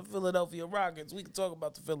talk about the Philadelphia Rockets? We can talk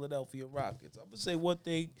about the Philadelphia Rockets. I'm going to say one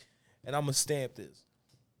thing, and I'm going to stamp this.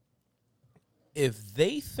 If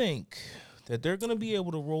they think that they're going to be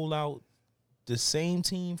able to roll out the same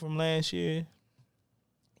team from last year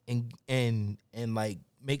and like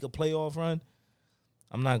make a playoff run,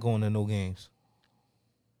 I'm not going to no games.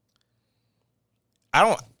 I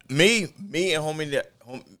don't. Me and homie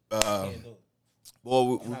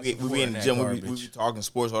well, we be in the gym. We be talking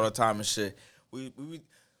sports all the time and shit.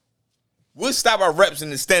 We'll stop our reps and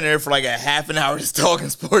then stand there for like a half an hour just talking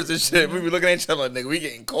sports and shit. We be looking at each other like, nigga, we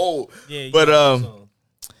getting cold. Yeah, but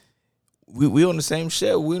we on the same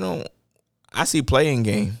shit. I see playing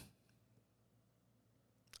game.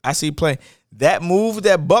 I see play. That move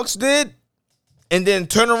that Bucks did, and then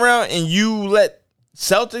turn around and you let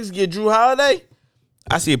Celtics get Drew Holiday.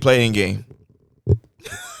 I see a playing game.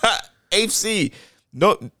 HC,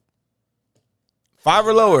 no, 5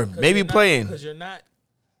 or lower, maybe playing. Because you're not.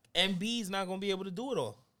 Embiid's not going to be able to do it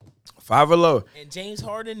all. 5 or lower. And James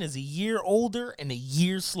Harden is a year older and a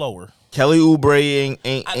year slower. Kelly Oubre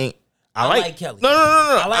ain't. I like Kelly. No.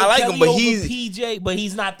 I like Kelly him, but over he's PJ, but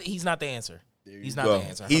he's not the answer. He's not the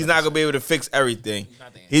answer. 100%. He's not gonna be able to fix everything.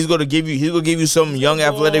 He's gonna give you some young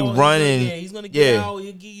athletic run and he's gonna get out.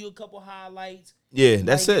 He'll give you a couple highlights. Yeah,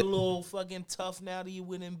 that's it. A little fucking tough now that you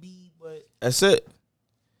win Embiid, but that's it.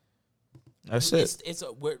 It's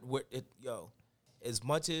yo. As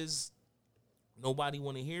much as nobody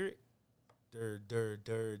want to hear it,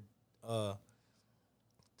 the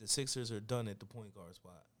Sixers are done at the point guard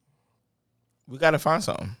spot. We gotta find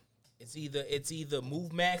something. It's either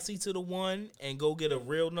move Maxey to the 1 and go get a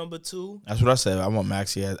real number 2. That's what I said. I want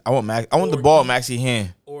Maxey. I want the ball in Maxey's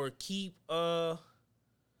hand. Or keep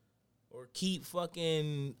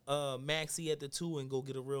fucking Maxey at the 2 and go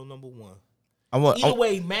get a real number 1. Either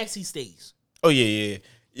way, Maxey stays. Oh yeah.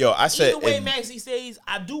 Yo, I said either way, Maxey stays.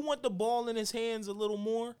 I do want the ball in his hands a little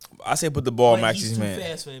more. I say put the ball in Maxey's hand. He's too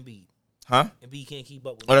fast for Embiid. Huh? Embiid can't keep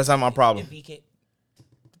up with him. Oh, that's not my problem. Embiid can't.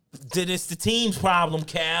 It's the team's problem,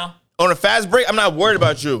 Cal. On a fast break, I'm not worried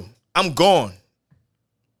about you. I'm gone.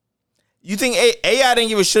 You think AI didn't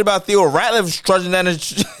give a shit about Theo Ratliff trudging down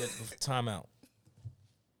his... Time out.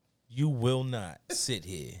 You will not sit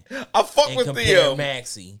here I fuck and with compare Theo.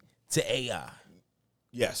 Maxey to AI.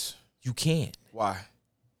 Yes. You can't. Why?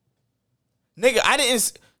 Nigga, I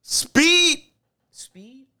didn't... Speed?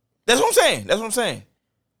 That's what I'm saying.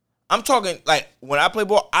 I'm talking, like, when I play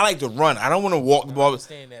ball, I like to run. I don't want to walk the ball.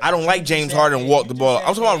 I don't like James Harden walk the ball.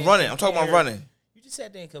 I'm talking about running. You just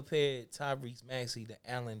sat there and compared Tyrese Maxey to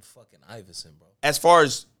Allen fucking Iverson, bro. As far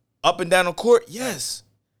as up and down the court, yes.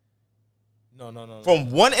 No.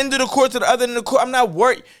 From one end of the court to the other end of the court, I'm not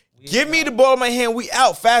worried. Give me the ball in my hand. We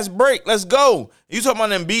out. Fast break. Let's go. You talking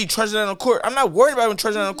about Embiid trudging down the court? I'm not worried about him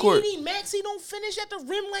trudging down the court. Maxey don't finish at the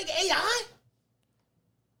rim like AI.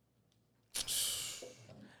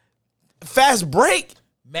 Fast break.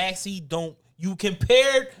 Maxey don't. You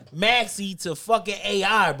compared Maxey to fucking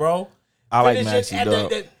AI, bro. I like Finish Maxey, it at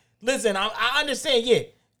dog. Listen, I understand. Yeah,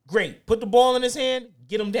 great. Put the ball in his hand.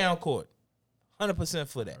 Get him down court. 100%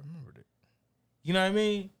 for that. You know what I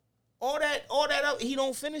mean? All that up. He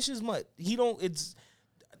don't finish as much. He don't. It's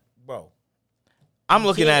bro. I'm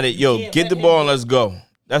looking at it. Yo, get the ball and let's go.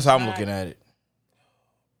 That's how I'm looking at it.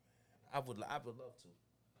 I would love to.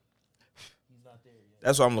 He's not there yet.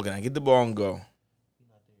 That's what I'm looking at. Get the ball and go. He's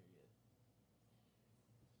not there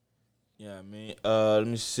yet. Yeah, I mean, let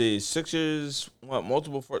me see. Sixers want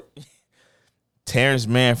multiple first. Terrence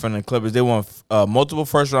Mann from the Clippers. They want multiple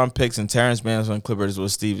first round picks, and Terrence Mann from the Clippers is what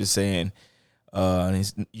Steve is saying.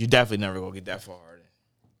 And you definitely never gonna get that for Harden.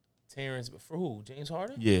 Terrence, but for who? James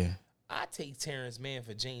Harden? Yeah, I take Terrence Mann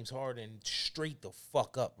for James Harden straight the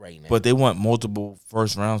fuck up right now. but they want multiple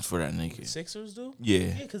first rounds for that nigga. Sixers do?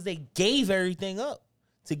 Yeah, because they gave everything up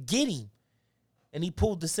to get him, and he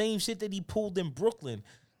pulled the same shit that he pulled in Brooklyn.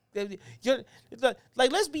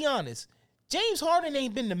 Like, let's be honest. James Harden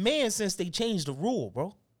ain't been the man since they changed the rule,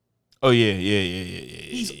 bro. Oh yeah.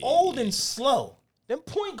 He's old and slow. Them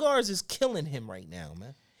point guards is killing him right now,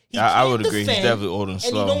 man. I would agree. He's defend, definitely old and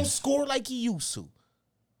slow. And he don't score like he used to.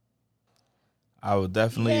 I would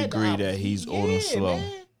definitely agree that he's old and slow. Man.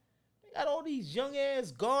 They got all these young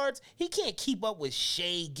ass guards. He can't keep up with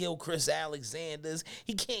Shea Gilchrist Alexanders.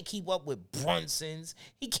 He can't keep up with Brunsons.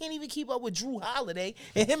 He can't even keep up with Drew Holiday.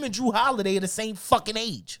 And him and Drew Holiday are the same fucking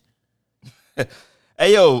age.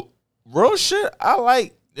 Hey yo, real shit. I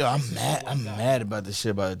like. Yo, I'm mad about the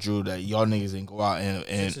shit about Drew that y'all niggas didn't go out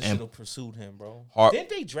and should have pursued him, bro. Didn't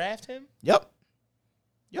they draft him? Yep.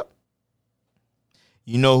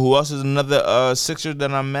 You know who else is another Sixer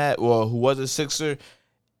that I'm mad? Well, who was a Sixer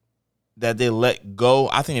that they let go?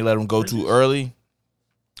 I think they let him go too early.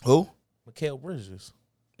 Who? Mikal Bridges.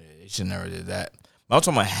 Yeah, they should never did that. But I'm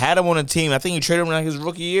talking about had him on the team. I think he traded him like his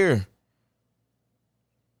rookie year.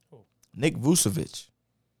 Who? Nick Vucevic.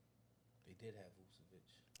 They did have Vucevic.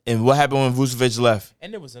 And what happened when Vucevic left?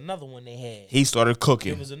 And there was another one they had. He started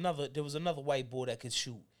cooking. There was another white boy that could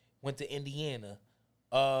shoot. Went to Indiana.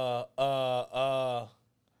 I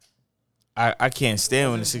can't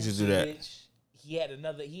stand when the Sixers do that. He had a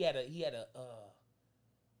damn, what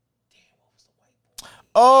was the white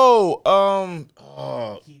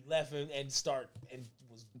boy? He left and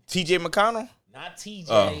was TJ McConnell? not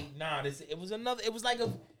TJ. Nah, it was another. It wasn't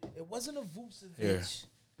a Vucevic. Yeah.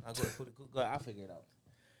 I'll figure it out.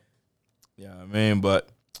 Yeah, I mean, but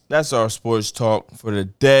that's our sports talk for the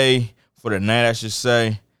day, for the night, I should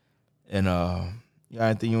say. And you got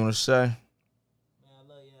anything you want to say? Man, I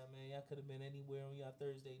love y'all, man. Y'all could have been anywhere on y'all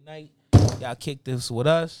Thursday night. Y'all kicked this with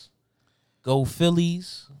us. Go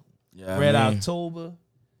Phillies. Yeah, Red October.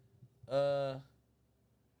 That's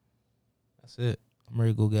it. I'm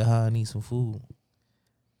ready to go get high and eat some food.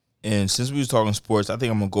 And since we was talking sports, I think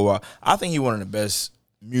I'm gonna go out. I think he's one of the best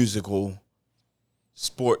musical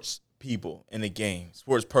sports people in the game.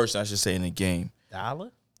 Sports person, I should say, in the game.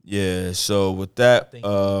 Dollar? Yeah. So with that,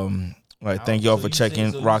 thank y'all for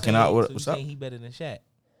checking, rocking out. What's up? He better than Shaq.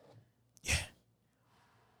 Yeah.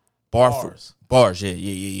 Bars. Bars.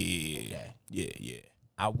 Yeah.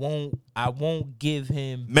 I won't give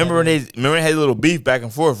him. Remember they had a little beef back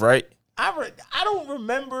and forth, right? I don't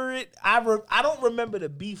remember it. I don't remember the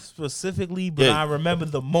beef specifically, but Yeah. I remember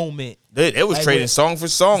the moment. It was Like, trading song for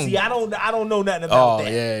song. See, I don't know nothing about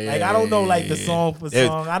that. I don't know the song for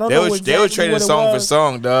song. I don't know exactly they were trading what it song was, for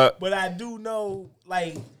song, dog. but I do know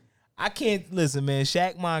I can't listen, man.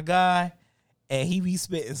 Shaq, my guy, and he be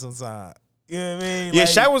spitting sometimes. You know what I mean? Yeah,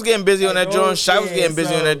 Shaq was getting busy on that joint. Shaq was yeah, getting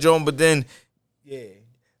busy on that joint, but then yeah,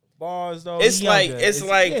 bars though. it's he like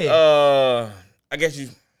younger. I guess you.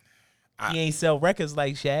 He ain't sell records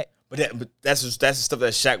like Shaq. But that's the stuff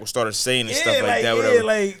that Shaq started saying and stuff like that.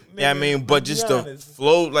 Whatever. I mean, but just the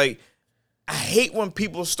flow, like I hate when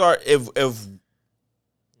people start if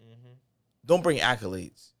don't bring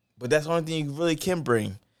accolades, but that's the only thing you really can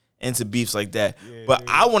bring into beefs like that. But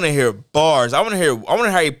I want to hear bars. I want to hear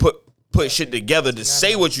how you put shit together to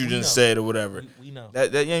say what you just said or whatever. We know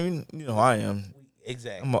that you know how I am.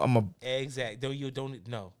 Exactly. Exactly. Though you don't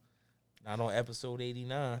know. Not on episode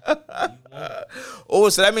 89. Oh,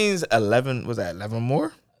 so that means 11. Was that 11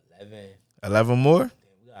 more? 11 more? Damn,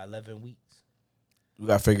 we got 11 weeks. We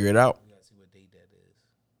gotta figure it out. We gotta see what date that is.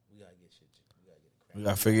 We gotta get shit. We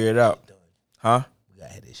gotta figure it out. Done. Huh? We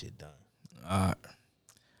gotta have this shit done.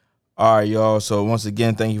 All right, y'all. So once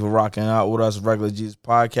again, thank you for rocking out with us, Regular G's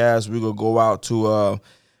podcast. We're gonna go out to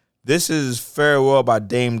this is Farewell by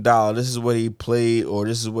Dame Dollar. This is what he played, or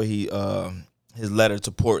this is what he his letter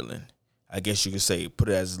to Portland. I guess you could say put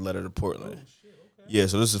it as his letter to Portland. Oh, shit, okay. Yeah,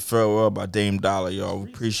 so this is Farewell by Dame Dollar, y'all. We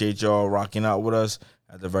appreciate y'all rocking out with us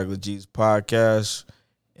at the Regular G's podcast,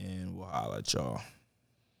 and we'll holler at y'all.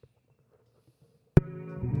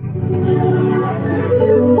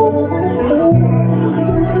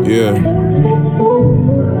 Yeah.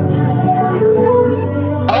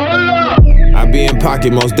 I be in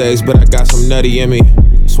pocket most days, but I got some nutty in me.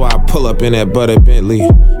 That's why I pull up in that butter Bentley.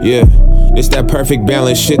 Yeah, it's that perfect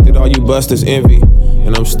balance shit that all you busters envy.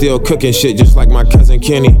 And I'm still cooking shit just like my cousin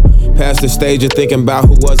Kenny. Past the stage of thinking about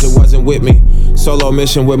who was or wasn't with me. Solo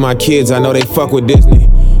mission with my kids, I know they fuck with Disney.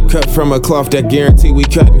 Cut from a cloth that guarantee we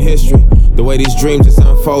cutting history. The way these dreams is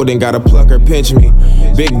unfolding, gotta pluck or pinch me.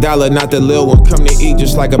 Big dollar, not the lil one, come to eat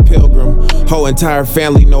just like a pilgrim. Whole entire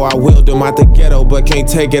family know I willed them out the ghetto, but can't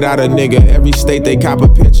take it out of nigga. Every state they cop a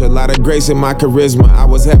picture, lot of grace in my charisma, I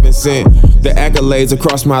was heaven sent. The accolades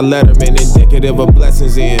across my letterman, indicative of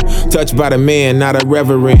blessings in. Touched by the man, not a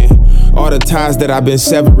reverend. All the ties that I've been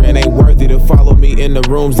severing ain't worthy to follow me in the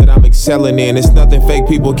rooms that I'm excelling in. It's nothing fake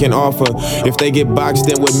people can offer. If they get boxed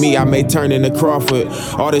in with me, I may turn into Crawford.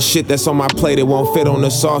 All the shit that's on my plate, it won't fit on the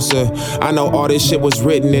saucer. I know all this shit was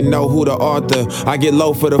written and know who the author. I get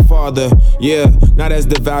low for the father, yeah, not as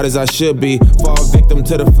devout as I should be. Fall victim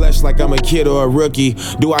to the flesh like I'm a kid or a rookie.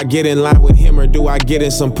 Do I get in line with him or do I get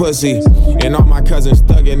in some pussy? And all my cousins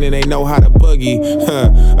thuggin' and they know how to boogie.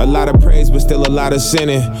 A lot of praise but still a lot of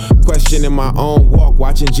sinning. Questioning my own walk,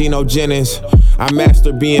 watching Geno Jennings. I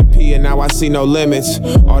mastered BNP and now I see no limits.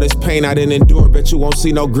 All this pain I didn't endure, bet you won't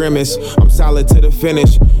see no grimace. I'm solid to the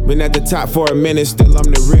finish, been at the top for a minute, still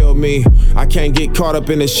I'm the real me. I can't get caught up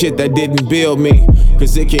in the shit that didn't build me,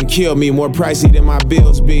 cause it can kill me, more pricey than my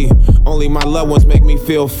bills be. Only my loved ones make me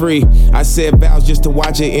feel free. I said vows just to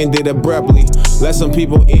watch it ended abruptly. Let some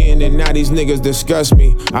people in and now these niggas disgust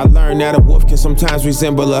me. I learned that a wolf can sometimes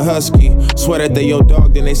resemble a husky. Swear that they your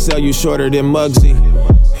dog, then they sell you shorter than Muggsy.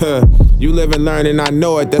 You live and learn and I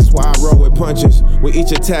know it, that's why I roll with punches. With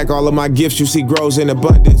each attack, all of my gifts you see grows in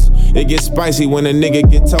abundance. It gets spicy when a nigga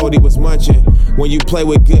get told he was munching. When you play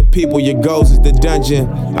with good people, your goals is the dungeon.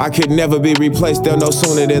 I could never be replaced, they'll know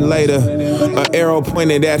sooner than later. An arrow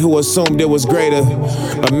pointed at who assumed it was greater.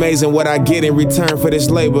 Amazing what I get in return for this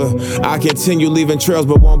labor. I continue leaving trails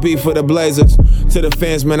but won't be for the Blazers. To the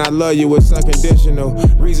fans, man, I love you, it's unconditional.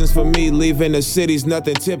 Reasons for me leaving the city's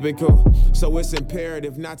nothing typical. So it's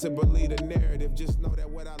imperative not to believe the narrative. Just know that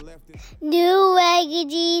what I left is New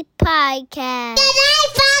Reggie Podcast.